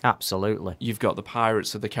 Absolutely. You've got the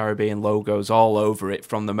Pirates of the Caribbean logos all over it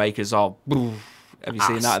from the makers of... Have you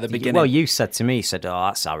seen that at the beginning? Well, you said to me,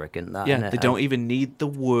 that's arrogant, that, isn't it? They don't even need the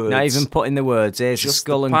words. Not even putting the words. Here's just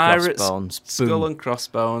skull and crossbones. Skull and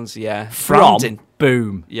crossbones, yeah. From,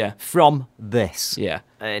 boom. Yeah. From this. Yeah.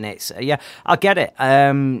 And it's, I get it.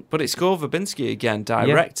 But it's Gore Verbinski again,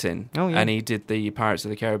 directing. Yeah. Oh, yeah. And he did the Pirates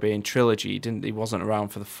of the Caribbean trilogy. He wasn't around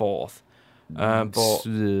for the fourth. But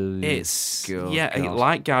it's,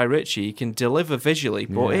 like Guy Ritchie, he can deliver visually,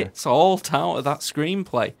 but it's all out of that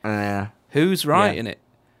screenplay. Who's writing it?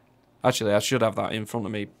 Actually, I should have that in front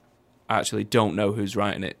of me. I actually don't know who's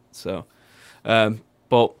writing it. So,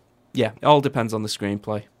 but yeah, it all depends on the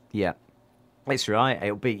screenplay. Yeah, it's right.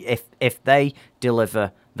 It'll be if they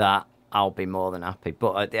deliver that, I'll be more than happy.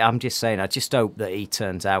 But I'm just saying, I just hope that he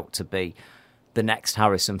turns out to be the next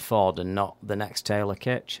Harrison Ford and not the next Taylor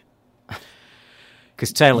Kitsch.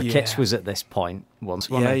 Because Taylor Kitsch was at this point once,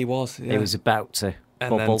 wasn't he? Yeah, he was. Yeah. He was about to and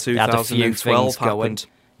bubble. Then 2012 had a few things happened. Going.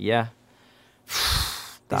 Yeah.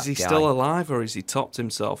 Is he still alive, or has he topped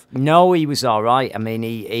himself? No, he was all right. I mean,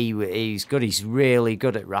 he's good. He's really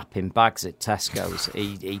good at wrapping bags at Tesco's.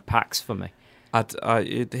 he packs for me.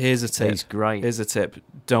 Here's a tip. He's great. Here's a tip.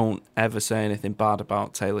 Don't ever say anything bad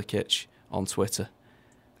about Taylor Kitsch on Twitter.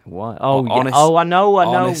 What? Oh, honest, yeah. Oh, I know.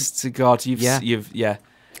 Honest to God, you've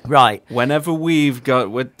right. Whenever we've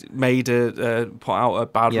made put out a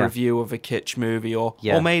bad review of a Kitsch movie or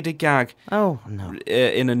made a gag. Oh no.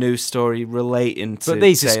 In a news story relating to. But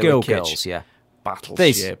these Taylor are schoolgirls, yeah.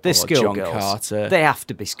 Battleship. They're John schoolgirls. Carter. They have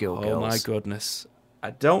to be schoolgirls. Oh my goodness. I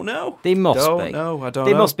don't know. They must be. I don't know.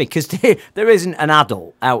 They must be, because there isn't an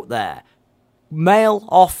adult out there, male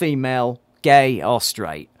or female, gay or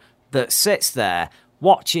straight, that sits there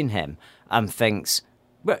watching him and thinks,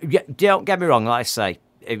 don't get me wrong, like I say,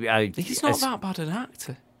 he's not that bad an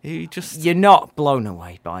actor. You're not blown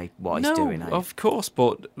away by what he's doing. No, of course,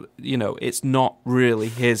 but it's not really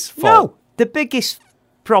his fault. No, the biggest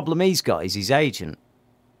problem he's got is his agent.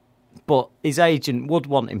 But his agent would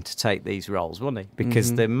want him to take these roles, wouldn't he?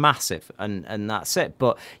 Because they're massive, and that's it.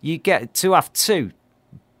 But you get to have two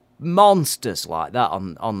monsters like that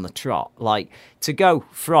on the trot, like to go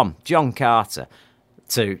from John Carter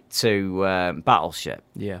to Battleship.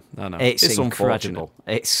 Yeah, I know. It's incredible.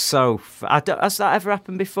 It's so. Has that ever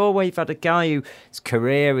happened before, where you've had a guy whose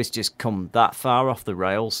career has just come that far off the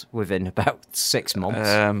rails within about 6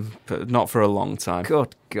 months? But not for a long time.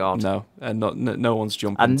 Good God, no, and no one's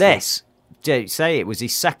jumping. And this, say it was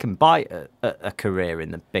his second bite at a career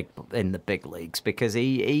in the big leagues, because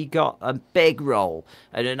he got a big role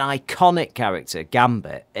and an iconic character,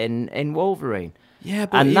 Gambit, in Wolverine. Yeah,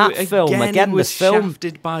 but and that film again, he was the film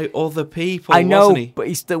shafted by other people. I know, wasn't he? But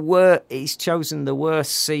he's chosen the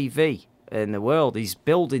worst CV in the world. He's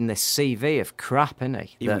building this CV of crap, isn't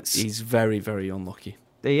he? He's very, very unlucky.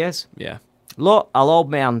 He is. Yeah. Look, I'll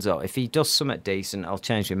hold my hands up. If he does something decent, I'll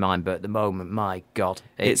change my mind. But at the moment, my God,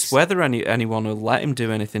 it's whether anyone will let him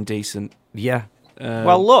do anything decent. Yeah.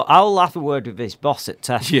 Well, look, I'll have a word with his boss at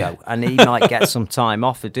Tesco, and he might get some time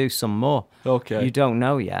off to do some more. Okay. You don't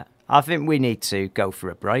know yet. I think we need to go for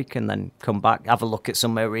a break and then come back, have a look at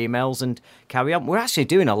some of our emails and carry on. We're actually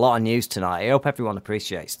doing a lot of news tonight. I hope everyone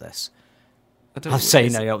appreciates this. I'm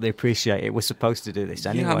saying I hope they appreciate it. We're supposed to do this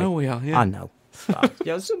anyway. Yeah, I know we are, yeah. I know.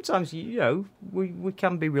 Sometimes, we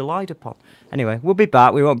can be relied upon. Anyway, we'll be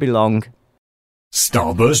back. We won't be long.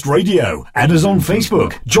 Starburst Radio. Add us on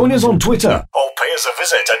Facebook. Join us on Twitter. Or pay us a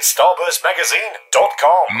visit at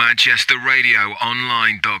starburstmagazine.com.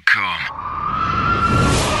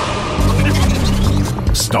 ManchesterRadioOnline.com.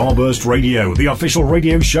 Starburst Radio, the official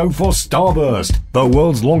radio show for Starburst, the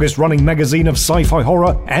world's longest running magazine of sci-fi,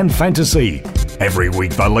 horror and fantasy. Every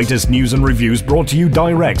week the latest news and reviews brought to you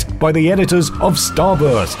direct by the editors of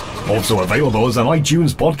Starburst. Also available as an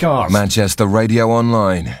iTunes podcast. Manchester Radio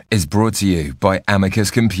Online is brought to you by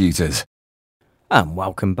Amicus Computers. And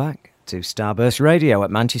welcome back to Starburst Radio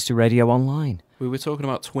at Manchester Radio Online. We were talking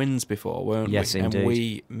about twins before, weren't we? Yes, indeed. And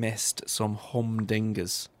we missed some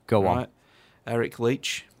humdingers. Go on. Eric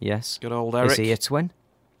Leach. Yes. Good old Eric. Is he a twin?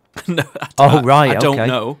 No, right. I don't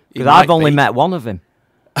know. Because I've only met one of him.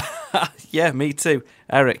 Yeah, me too.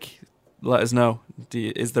 Eric, let us know.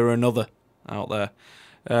 Is there another out there?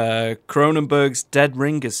 Cronenberg's Dead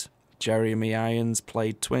Ringers. Jeremy Irons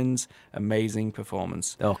played twins. Amazing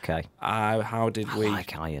performance. Okay. How did we? I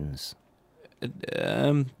like Irons.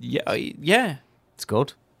 Yeah. It's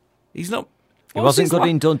good. He's not. He wasn't good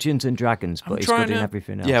in Dungeons and Dragons, but he's good in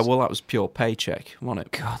everything else. Yeah, well, that was pure paycheck, wasn't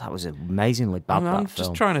it? God, that was amazingly bad. I'm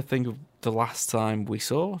just trying to think of the last time we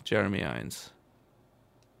saw Jeremy Irons.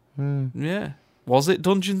 Yeah. Was it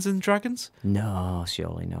Dungeons and Dragons? No,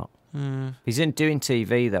 surely not. He's doing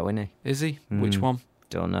TV, though, isn't he? Is he? Which one?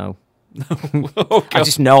 Don't know. Oh, I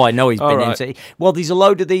just know he's been into. Well, there's a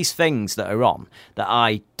load of these things that are on that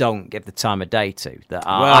I don't give the time of day to. That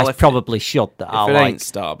I probably should. That I like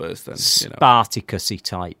Starburst, then Spartacus-y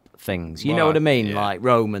type things. You know what I mean? Yeah. Like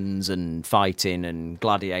Romans and fighting and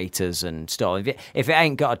gladiators and stuff. If it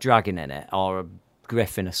ain't got a dragon in it or a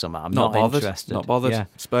griffin or something, I'm not interested. Not bothered. Yeah.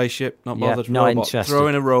 Spaceship, not bothered. Not robot. interested. Throw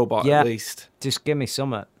in a robot at least. Just give me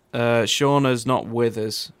something. Shauna's not with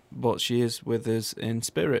us, but she is with us in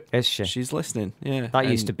spirit. Is she? She's listening, yeah. That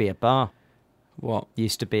used to be a bar. What?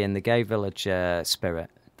 Used to be in the Gay Village Spirit.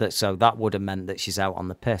 So that would have meant that she's out on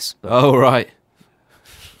the piss. But, oh, right.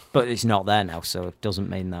 But it's not there now, so it doesn't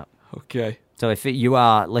mean that. Okay. So if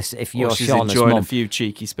you're she's Shauna's enjoying mum, a few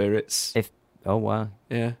cheeky spirits. Oh, wow.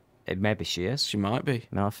 Yeah. Maybe she is. She might be.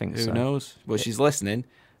 No, I think so. Who knows? Well, she's listening.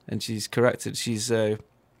 and she's corrected. She's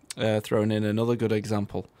thrown in another good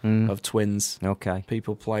example of twins. Okay.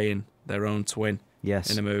 People playing their own twin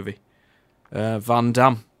in a movie. Van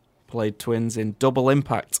Damme played twins in Double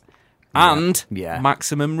Impact and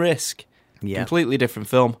Maximum Risk. Yeah. Completely different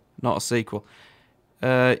film, not a sequel.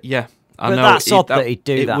 I know that's odd that he'd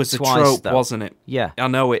do that twice. It was a trope, though. Wasn't it? Yeah. I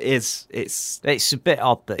know it is. It's a bit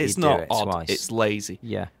odd that it's he'd not do it odd. Twice. It's lazy.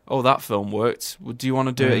 Yeah. Oh, that film worked. Do you want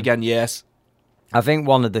to do it again? Yes. I think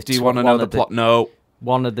one of the... Do you want to know the plot? No.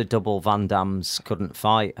 One of the double Van Dammes couldn't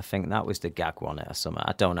fight. I think that was the gag one or something.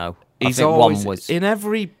 I don't know. He's I think always... one was... In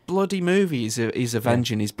every bloody movie, he's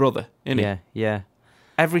avenging his brother, isn't he? Yeah.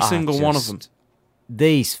 Every single one of them.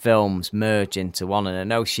 These films merge into one, and I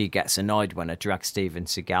know she gets annoyed when I drag Steven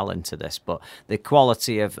Seagal into this, but the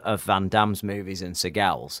quality of Van Damme's movies and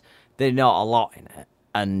Seagal's, they're not a lot in it,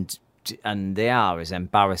 and they are as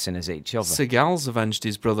embarrassing as each other. Seagal's avenged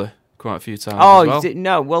his brother quite a few times as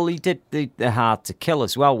well. He did the Hard to Kill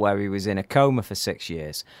as well, where he was in a coma for 6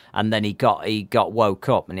 years, and then he got woke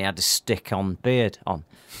up and he had a stick-on beard on,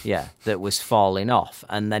 that was falling off,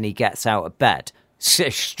 and then he gets out of bed,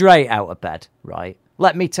 straight out of bed, right?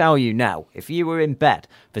 Let me tell you now, if you were in bed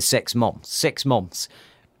for 6 months,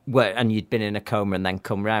 and you'd been in a coma and then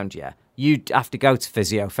come round, you'd have to go to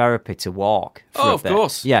physiotherapy to walk for a bit. Of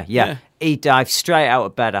course. Yeah. He dives straight out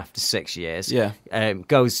of bed after 6 years. Yeah.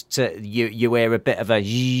 Goes to, you hear a bit of a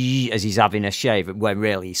zzz as he's having a shave, when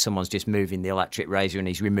really someone's just moving the electric razor and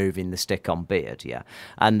he's removing the stick-on beard,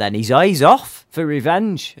 And then he's off for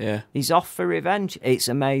revenge. Yeah. He's off for revenge. It's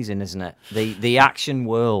amazing, isn't it? The action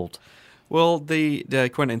world. Well, the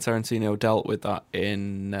Quentin Tarantino dealt with that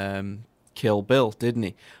in Kill Bill, didn't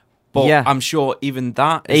he? But I'm sure even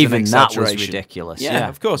that is an exaggeration. That was ridiculous. Yeah,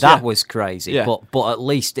 of course. That was crazy. Yeah. But at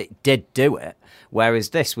least it did do it.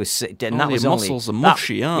 Whereas this was... And that was muscles are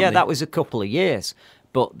mushy, aren't they? Yeah, that was a couple of years.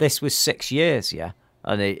 But this was 6 years,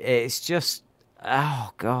 And it's just...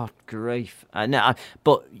 Oh, God, grief.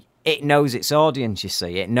 But... It knows its audience, you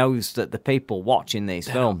see. It knows that the people watching these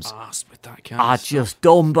films with that kind are of just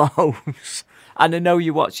dumbos. And I know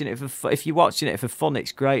you're watching it if you're watching it for fun,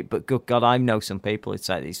 it's great. But good God, I know some people who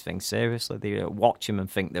take these things seriously. They watch them and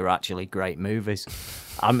think they're actually great movies.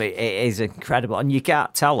 I mean, it is incredible, and you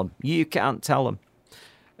can't tell them.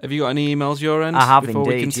 Have you got any emails your end? I have before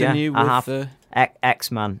indeed. We continue I with, have.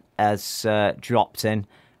 X-Man has dropped in.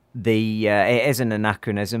 It is an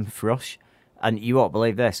anachronism, Frush, and you won't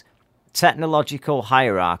believe this. Technological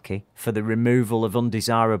hierarchy for the removal of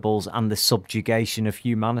undesirables and the subjugation of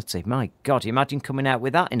humanity. My God, imagine coming out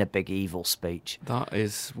with that in a big evil speech. That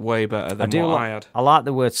is way better than what I had. I like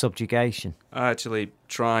the word subjugation. I actually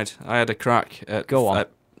tried. I had a crack at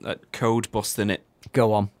code busting it.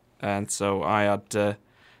 Go on. And so I had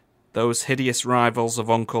those hideous rivals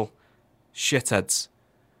of Uncle Shitheads.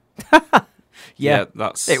 Yeah,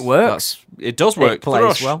 it works. It does work. It plays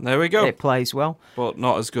Thrush. well. There we go. It plays well, but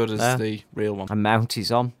not as good as the real one. And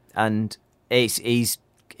Mounty's on, and he's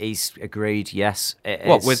agreed. Yes,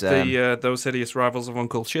 with the those hideous rivals of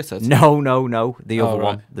Uncle Shithead? No, the other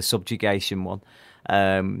one, the subjugation one.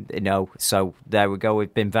 So there we go.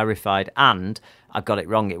 We've been verified, and I got it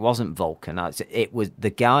wrong. It wasn't Vulcan. It was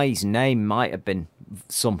the guy's name. Might have been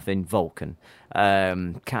something Vulcan.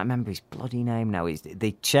 Can't remember his bloody name now.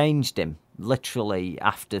 They changed him literally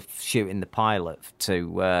after shooting the pilot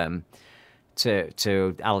to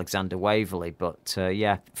Alexander Waverly. But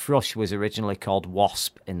Frush was originally called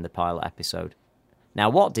Wasp in the pilot episode. Now,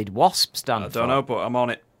 what did Wasp stand for? I don't know, but I'm on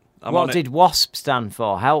it. What did Wasp stand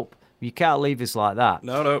for? Help. You can't leave us like that.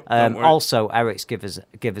 No, don't worry. Also, Eric's give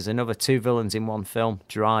us another 2 villains in one film.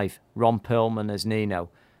 Drive. Ron Perlman as Nino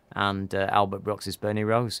and Albert Brooks as Bernie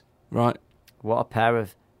Rose. Right. What a pair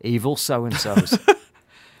of evil so-and-sos.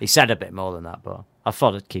 He said a bit more than that, but I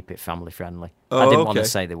thought I'd keep it family-friendly. I didn't want to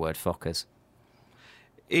say the word fuckers.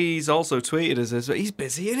 He's also tweeted us. He's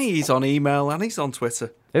busy, isn't he? He's on email and he's on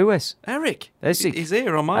Twitter. Who is? Eric. Is he? He's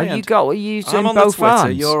here on my end. Are you using I'm on both the Twitter,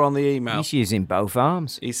 arms? You're on the email. He's using both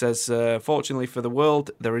arms. He says, fortunately for the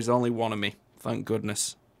world, there is only one of me. Thank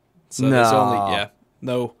goodness. So there's only,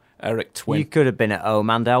 no Eric twin. You could have been at home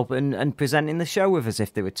and presenting the show with us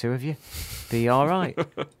if there were 2 of you. Be all right.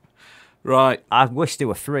 Right. I wish there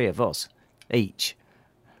were 3 of us each.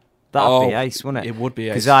 That'd be ace, wouldn't it? It would be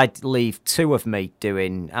ace. Because I'd leave 2 of me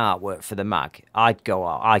doing artwork for the mag. I'd go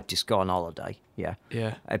out. I'd just go on holiday. Yeah.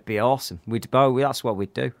 It'd be awesome. That's what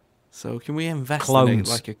we'd do. So can we invest in a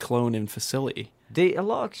cloning facility? A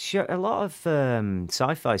lot of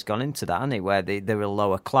sci-fi's gone into that, hasn't it? Where they're a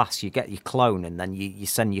lower class. You get your clone, and then you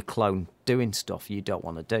send your clone doing stuff you don't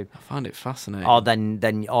want to do. I find it fascinating. Or then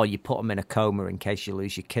you put them in a coma in case you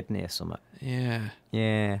lose your kidney or something.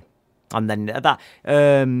 Yeah. And then that,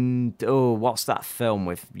 what's that film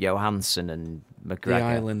with Johansson and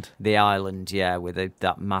McGregor? The Island, yeah, with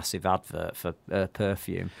that massive advert for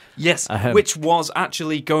perfume. Yes, which was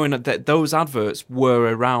actually those adverts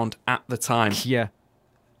were around at the time. Yeah.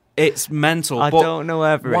 It's mental. I don't know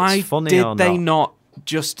whether it's funny or not. Why did they not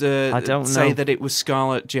just say that it was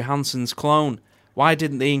Scarlett Johansson's clone? Why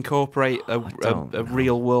didn't they incorporate a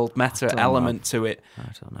real-world meta element to it? I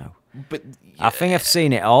don't know. But I think I've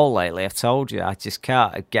seen it all lately. I've told you, I just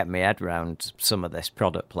can't get my head around some of this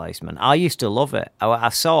product placement. I used to love it. I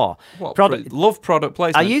saw love product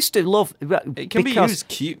placement. I used to love it. Can be used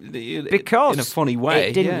cute because in a funny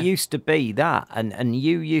way. It didn't used to be that, and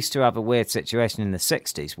you used to have a weird situation in the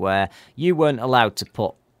 60s where you weren't allowed to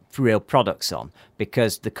put real products on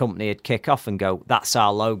because the company would kick off and go, "That's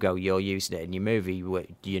our logo. You're using it in your movie.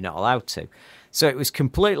 You're not allowed to." So it was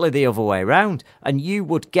completely the other way around. And you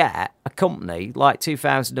would get a company like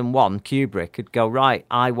 2001, Kubrick, could go, right,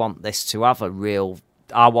 I want this to have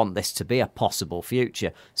I want this to be a possible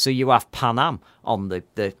future. So you have Pan Am on the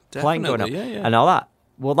plane going up and all that.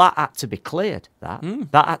 Well, that had to be cleared, that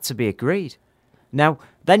had to be agreed. Now,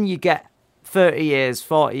 then you get 30 years,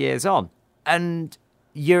 40 years on, and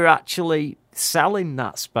you're actually selling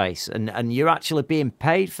that space and you're actually being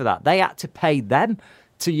paid for that. They had to pay them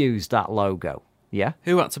to use that logo. Yeah.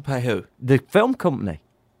 Who had to pay who? The film company.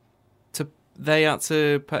 They had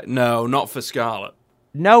to pay... No, not for Scarlett.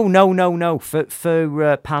 No.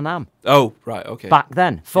 For Pan Am. Oh, right, okay. Back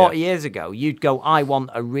then, 40 years ago, you'd go, I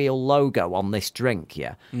want a real logo on this drink,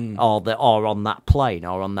 or on that plane,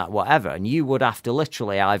 or on that whatever, and you would have to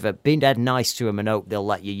literally either be dead nice to them and hope they'll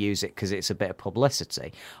let you use it because it's a bit of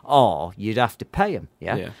publicity, or you'd have to pay them,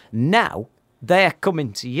 yeah? Now, they're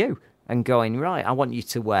coming to you and going, right, I want you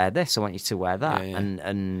to wear this, I want you to wear that,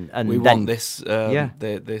 and we want this,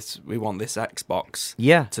 we want this Xbox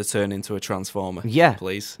to turn into a Transformer,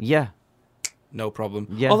 please. Yeah. No problem.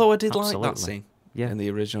 Yeah, although I did like that scene in the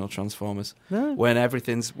original Transformers when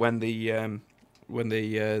the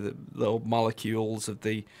little molecules of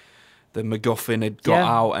the MacGuffin had got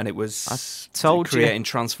out and it was creating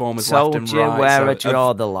Transformers left and right. Where I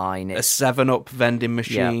draw the line. A 7-Up vending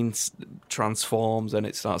machine transforms and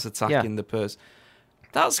it starts attacking the person.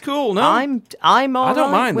 That's cool, no? I'm all I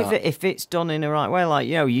don't mind with that. It if it's done in the right way. Like,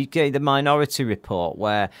 you get the Minority Report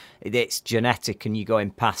where it's genetic and you go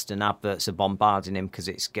in past and adverts are bombarding him because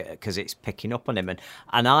it's picking up on him.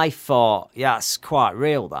 And I thought, that's quite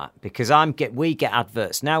real, that. Because we get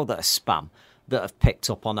adverts now that are spam that have picked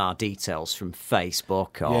up on our details from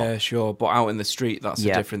Facebook. Yeah, sure. But out in the street, that's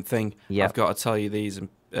a different thing. Yeah. I've got to tell you these.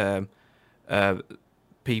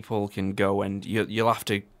 People can go and you'll have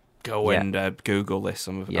to go and Google this,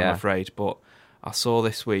 I'm afraid. But I saw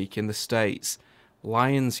this week in the States,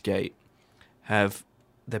 Lionsgate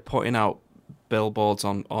they're putting out billboards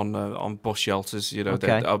on bus shelters,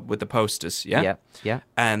 with the posters, yeah?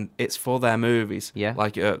 And it's for their movies,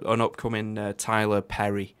 like an upcoming Tyler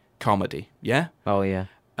Perry comedy, yeah? Oh, yeah.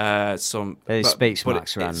 There's speech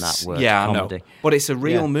marks around that word, comedy. I know. But it's a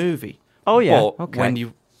real movie. Oh, yeah, but okay.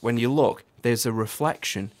 when you look, there's a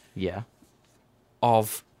reflection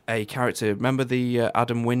of a character. Remember the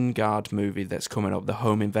Adam Wingard movie that's coming up, the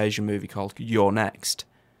home invasion movie called You're Next?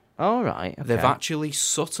 All right. Okay. They've actually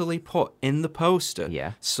subtly put in the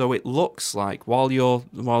poster, so it looks like while you're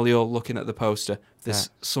looking at the poster, there's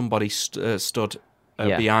somebody stood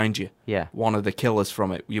behind you. Yeah. One of the killers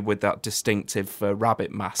from it with that distinctive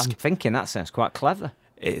rabbit mask. I'm thinking that sounds quite clever.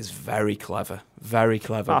 It is very clever. Very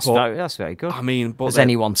clever. That's very good. I mean, has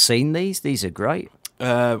anyone seen these? These are great.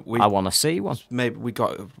 I want to see one. Maybe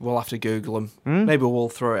we'll have to Google them. Maybe we'll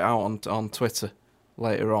throw it out on Twitter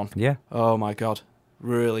later on. Yeah. Oh my God,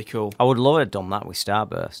 really cool. I would love to have done that with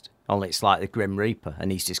Starburst. Only it's like the Grim Reaper,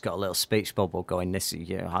 and he's just got a little speech bubble going, "This is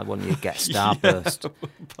I want you to get Starburst.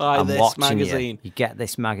 Buy this magazine. You get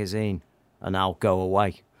this magazine, and I'll go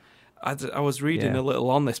away." I was reading a little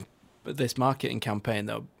on this marketing campaign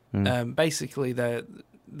though. Basically,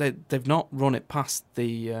 they've not run it past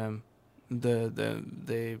the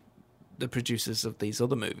producers of these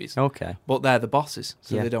other movies. Okay, but they're the bosses,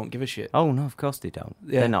 so they don't give a shit. Oh no, of course they don't.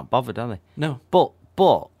 They're not bothered, are they? No.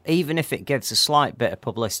 But even if it gives a slight bit of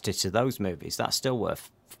publicity to those movies, that's still worth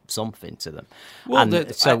something to them. Well,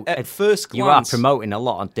 at first glance, you are promoting a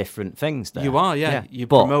lot of different things there. You are, You're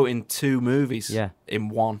promoting two movies in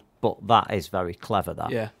one. But that is very clever, that.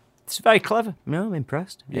 Yeah. It's very clever. No, I'm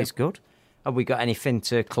impressed. Yep. It's good. Have we got anything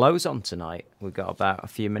to close on tonight? We've got about a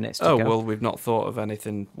few minutes to go. Oh, well, we've not thought of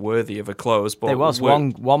anything worthy of a close. But there was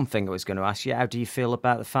one thing I was going to ask you. How do you feel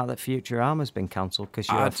about the fact that Futurama's been cancelled because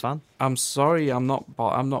you're a fan? I'm sorry, I'm not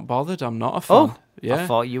bothered. I'm not a fan. Oh, yeah. I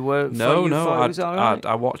thought you were. No, it was all right.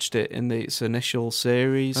 I watched it in its initial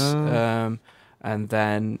series, and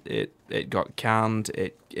then it got canned.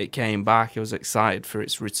 It came back. I was excited for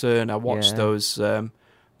its return. I watched those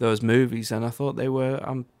movies, and I thought they were.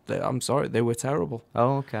 I'm sorry, they were terrible.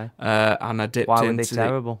 Oh, okay. And I dipped into. Why were they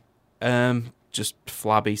terrible? Just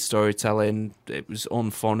flabby storytelling. It was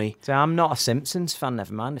unfunny. So I'm not a Simpsons fan,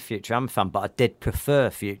 never mind a Futurama fan, but I did prefer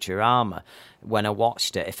Futurama when I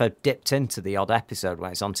watched it. If I dipped into the odd episode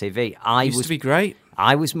when it's on TV, it used to be great.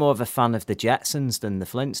 I was more of a fan of the Jetsons than the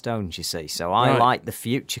Flintstones, you see. So I like the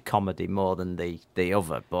future comedy more than the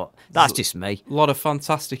other, but that's just me. A lot of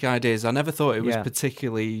fantastic ideas. I never thought it was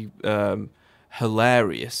particularly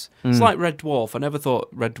hilarious. It's like Red Dwarf. I never thought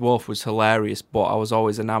Red Dwarf was hilarious, but I was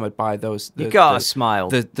always enamoured by those. You gotta smile.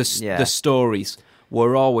 The stories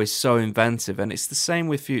were always so inventive, and it's the same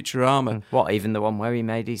with Futurama. What, even the one where he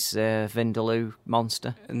made his Vindaloo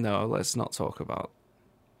monster? No, let's not talk about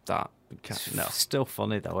that. No. Still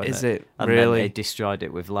funny though, isn't Is it? And really? Then they destroyed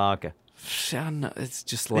it with lager. It's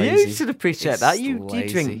just lazy. You should appreciate that. You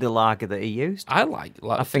drink the lager that he used. I like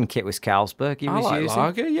I think it was Carlsberg he was using.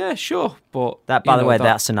 lager, yeah, sure. But that, by the way,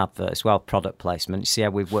 that's an advert as well, product placement. You see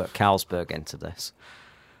how we've worked Carlsberg into this.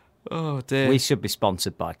 Oh, dear. We should be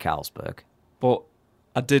sponsored by Carlsberg. But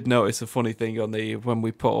I did notice a funny thing when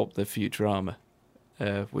we put up the Futurama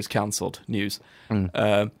was cancelled news.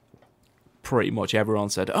 Pretty much everyone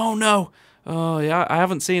said, "Oh, no. Oh, yeah, I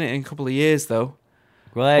haven't seen it in a couple of years, though."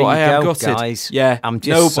 Well, there you go, guys. Yeah, I'm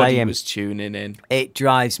just nobody saying, was tuning in. It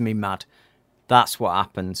drives me mad. That's what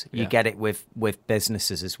happens. You get it with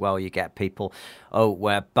businesses as well. You get people,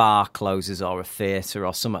 where a bar closes or a theatre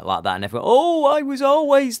or something like that, and everyone, I was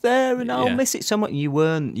always there and I'll miss it so much. You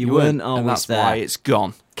weren't always and that's there. why it's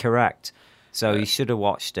gone. Correct. So you should have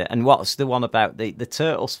watched it. And what's the one about the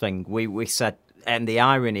Turtles thing? We said, and the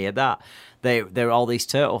irony of that, there are all these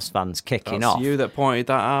Turtles fans kicking off. It's you that pointed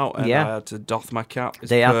that out, and I had to doff my cap.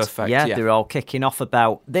 It's perfect. They're all kicking off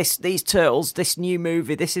about these Turtles, this new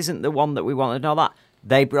movie, this isn't the one that we wanted and all that.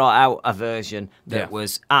 They brought out a version that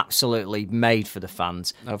was absolutely made for the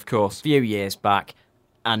fans. Of course. A few years back,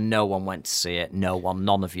 and no one went to see it.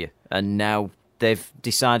 None of you. And now they've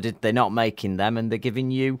decided they're not making them, and they're giving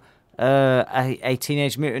you a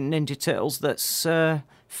Teenage Mutant Ninja Turtles that's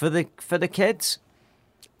for the kids.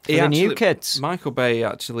 The new kids. Michael Bay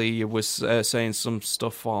actually was saying some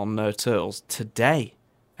stuff on Turtles today,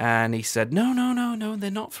 and he said, "No, they're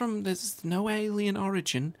not from. There's no alien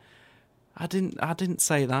origin." I didn't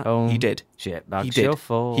say that. Oh, he did. Shit, that's your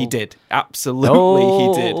fault. He did.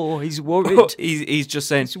 Absolutely, he did. Oh, he's worried. he's just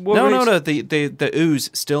saying, no. The ooze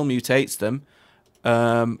still mutates them.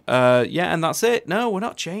 And that's it. No, we're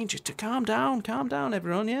not changing. Calm down,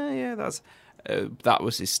 everyone. Yeah. That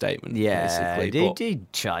was his statement. Yeah, basically. he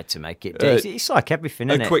tried to make it. It's like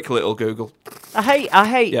everything, isn't it? A quick little Google. I hate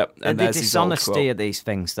and the dishonesty of these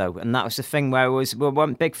things, though. And that was the thing where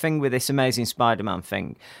one big thing with this Amazing Spider-Man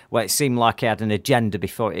thing, where it seemed like it had an agenda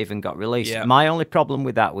before it even got released. Yeah. My only problem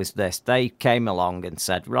with that was this. They came along and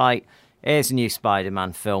said, right, here's a new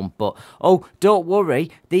Spider-Man film, but, don't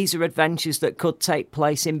worry, these are adventures that could take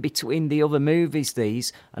place in between the other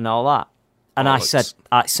movies, and all that. And I said,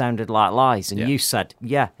 that sounded like lies. And you said,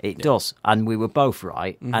 it does. And we were both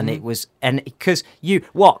right. Mm-hmm. And it was, and because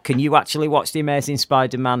can you actually watch The Amazing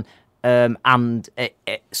Spider-Man and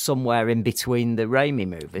somewhere in between the Raimi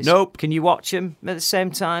movies? Nope. Can you watch them at the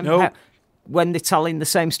same time? Nope. When they're telling the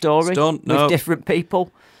same story with different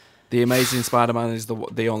people? The Amazing Spider-Man is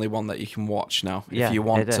the only one that you can watch now. If you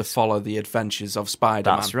want to follow the adventures of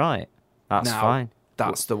Spider-Man. That's right. That's fine.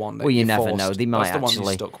 That's the one that you never know. They might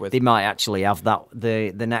actually have that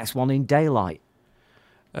the next one in daylight.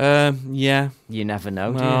 Yeah. You never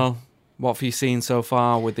know. Well, what have you seen so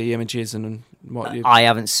far with the images and what? I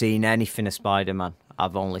haven't seen anything of Spider-Man.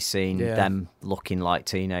 I've only seen them looking like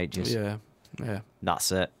teenagers. Yeah.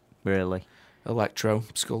 That's it, really. Electro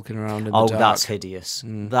skulking around in the dark. That's hideous.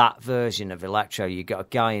 That version of Electro, you got a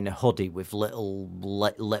guy in a hoodie with little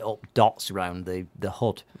lit up dots around the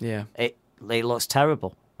hood. Yeah. It looks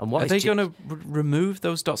terrible. And what are they going to remove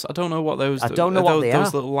those dots? I don't know what those. I don't know what they are.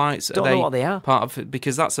 Those little lights. Don't know what they are. Part of it,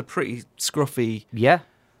 because that's a pretty scruffy.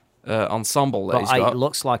 Ensemble that but he's got. It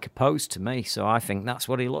looks like a pose to me, so I think that's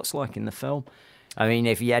what he looks like in the film. I mean,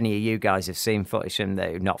 if any of you guys have seen footage from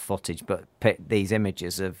not footage, but these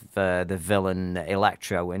images of the villain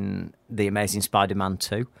Electro in The Amazing Spider-Man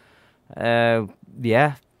 2,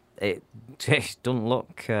 it doesn't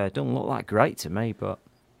look that great to me. But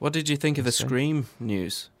what did you think of the Scream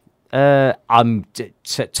news? I'm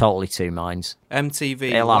totally two minds.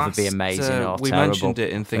 MTV. It'll either be amazing or we terrible. Mentioned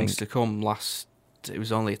it in Things to Come last. It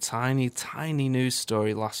was only a tiny news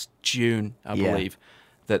story last June, I believe,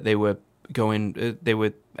 that they were going. They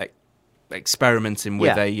were experimenting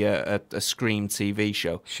with a Scream TV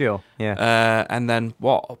show. Sure. Yeah. And then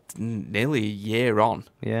nearly a year on.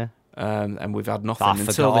 Yeah. And we've had nothing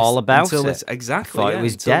until this. Exactly. It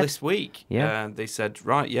was until dead. this week. Yeah. They said,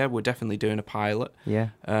 right, we're definitely doing a pilot. Yeah.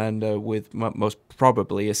 And with most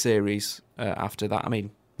probably a series after that. I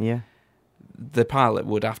mean, yeah. The pilot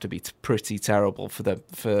would have to be pretty terrible for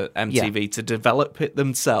MTV to develop it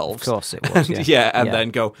themselves. Of course it was.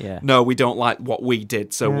 Then go, no, we don't like what we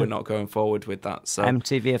did, so we're not going forward with that. So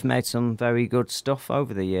MTV have made some very good stuff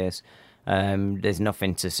over the years. There's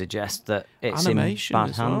nothing to suggest that it's animation in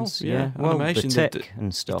bad hands. Well, animation, the Tick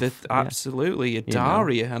and stuff. Absolutely.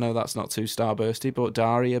 Daria, I know that's not too starbursty, but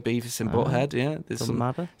Daria, Beavis and Butthead, there's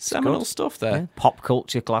some seminal stuff there. Yeah. Pop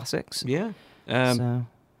culture classics. Yeah.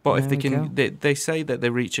 But if they can, they say that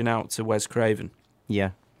they're reaching out to Wes Craven. Yeah.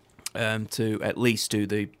 To at least do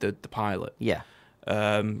the pilot. Yeah.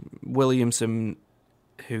 Williamson,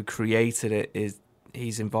 who created it,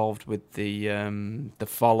 he's involved with the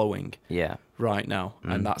Following. Yeah. Right now,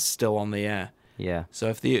 and that's still on the air. Yeah. So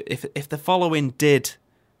if the Following did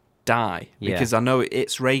die, because I know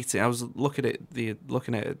its rating, I was looking at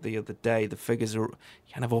it the other day. The figures are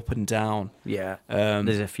kind of up and down. Yeah.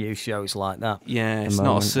 There's a few shows like that. Yeah, it's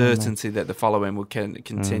not a certainty that the Following will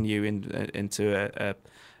continue into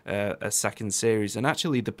a second series. And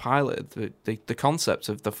actually, the pilot, the concept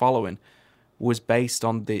of the Following, was based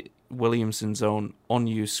on the Williamson's own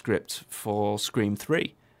unused script for Scream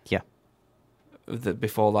 3. Yeah.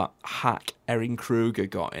 Before that hack Erin Kruger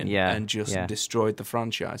got in and just destroyed the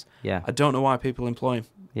franchise. Yeah. I don't know why people employ him.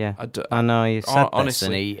 Yeah. I know, you said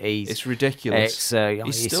honestly, this, and it's ridiculous.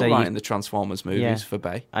 He's still writing the Transformers movies for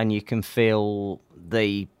Bay. And you can feel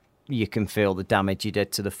the damage you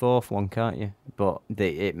did to the fourth one, can't you? But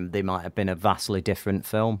they might have been a vastly different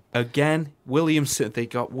film. Again, Williamson. They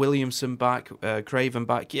got Williamson back, Craven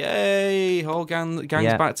back. Yay! Whole gang's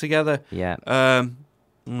back together. Yeah.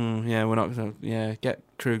 We're not going to. Get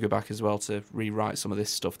Kruger back as well to rewrite some of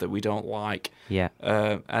this stuff that we don't like. Yeah.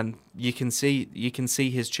 And you can see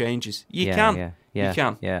his changes. You can.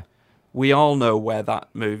 Yeah. We all know where that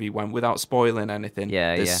movie went without spoiling anything.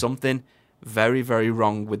 There's something very, very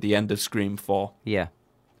wrong with the end of Scream 4. Yeah.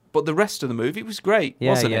 But the rest of the movie was great,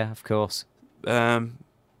 wasn't it? Yeah, of course. I'm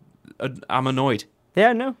annoyed.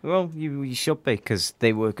 Yeah, no. Well, you should be, because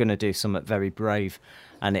they were going to do something very brave,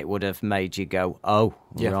 and it would have made you go, oh,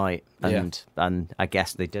 right. And I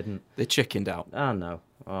guess they didn't. They chickened out. Oh, no.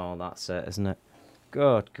 Oh, that's it, isn't it?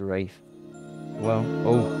 Good grief. Well,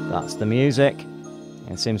 that's the music.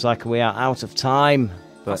 It seems like we are out of time.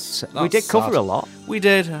 But we did cover a lot. We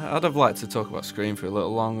did. I'd have liked to talk about Scream for a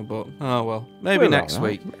little longer, but maybe next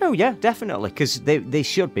week. Oh yeah, definitely, because there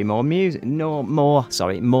should be more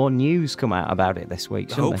more news come out about it this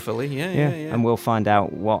week. Hopefully, yeah. And we'll find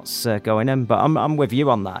out what's going on. But I'm with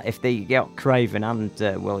you on that. If they get Craven and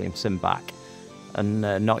Williamson back, and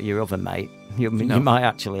not your other mate, you might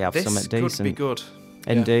actually have something decent. This could be good.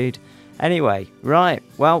 Indeed. Yeah. Anyway, right.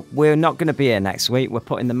 Well, we're not going to be here next week. We're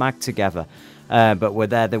putting the mag together. But we're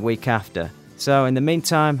there the week after. So in the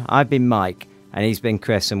meantime, I've been Mike, and he's been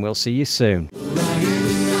Chris, and we'll see you soon.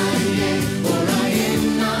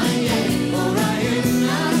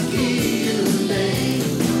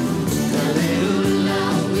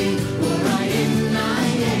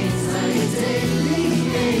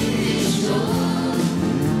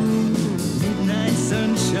 Midnight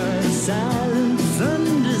sunshine, silent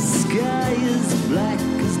thunder, sky is black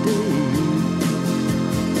as day.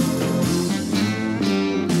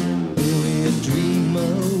 Dream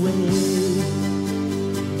away.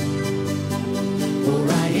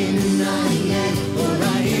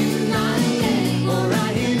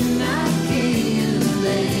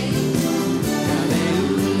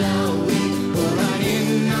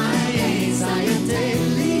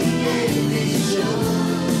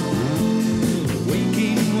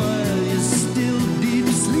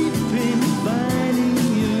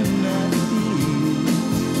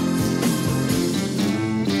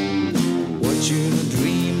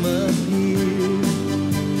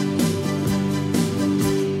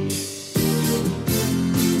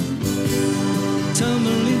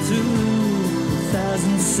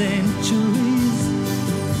 centuries.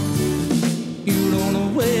 You don't know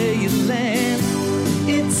where you land.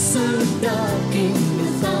 It's so dark in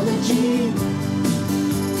mythology.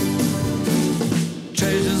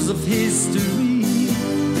 Treasures of history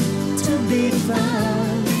to be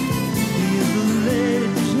found. Hear the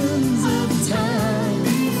legends of time,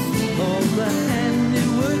 all the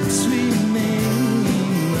handiworks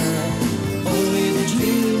remain, only the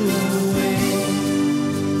dream away.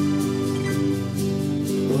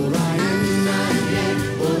 Orion,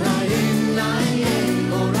 Orion,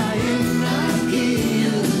 Orion,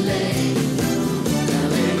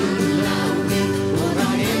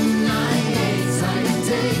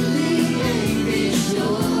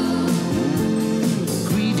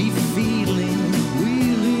 greedy feeling,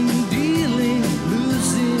 wheeling, dealing,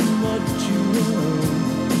 losing what you want.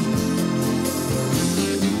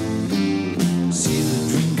 See the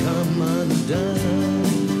dream come undone.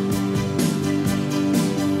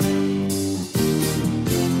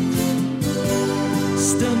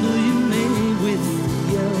 Stumble you may with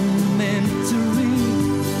your mentoring.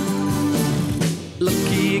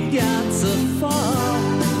 Lucky you got so far,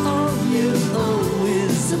 all you owe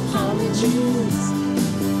is apologies.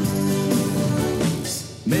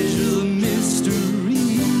 Measure the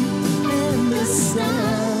mystery and the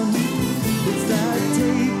sound without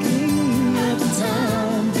taking up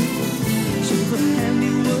time. Till the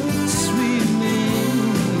handiworks remain,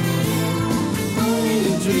 only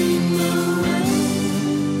a dream away.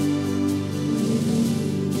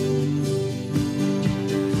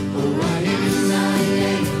 Orion,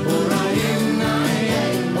 Orion, Orion,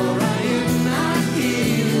 Orion,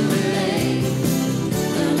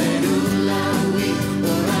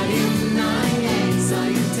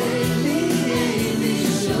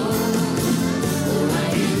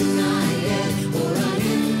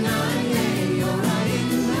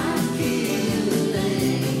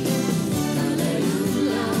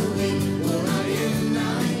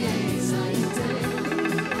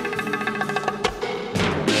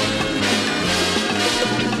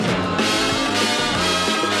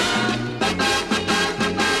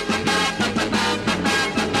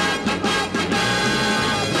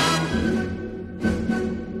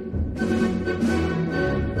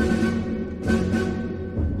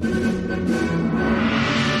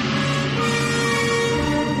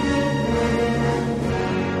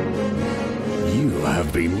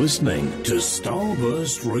 have been listening to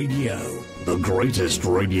Starburst Radio, the greatest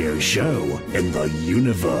radio show in the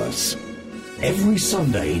universe. Every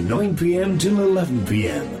Sunday, 9 p.m. till 11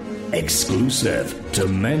 p.m. Exclusive to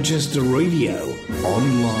Manchester Radio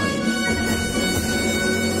Online.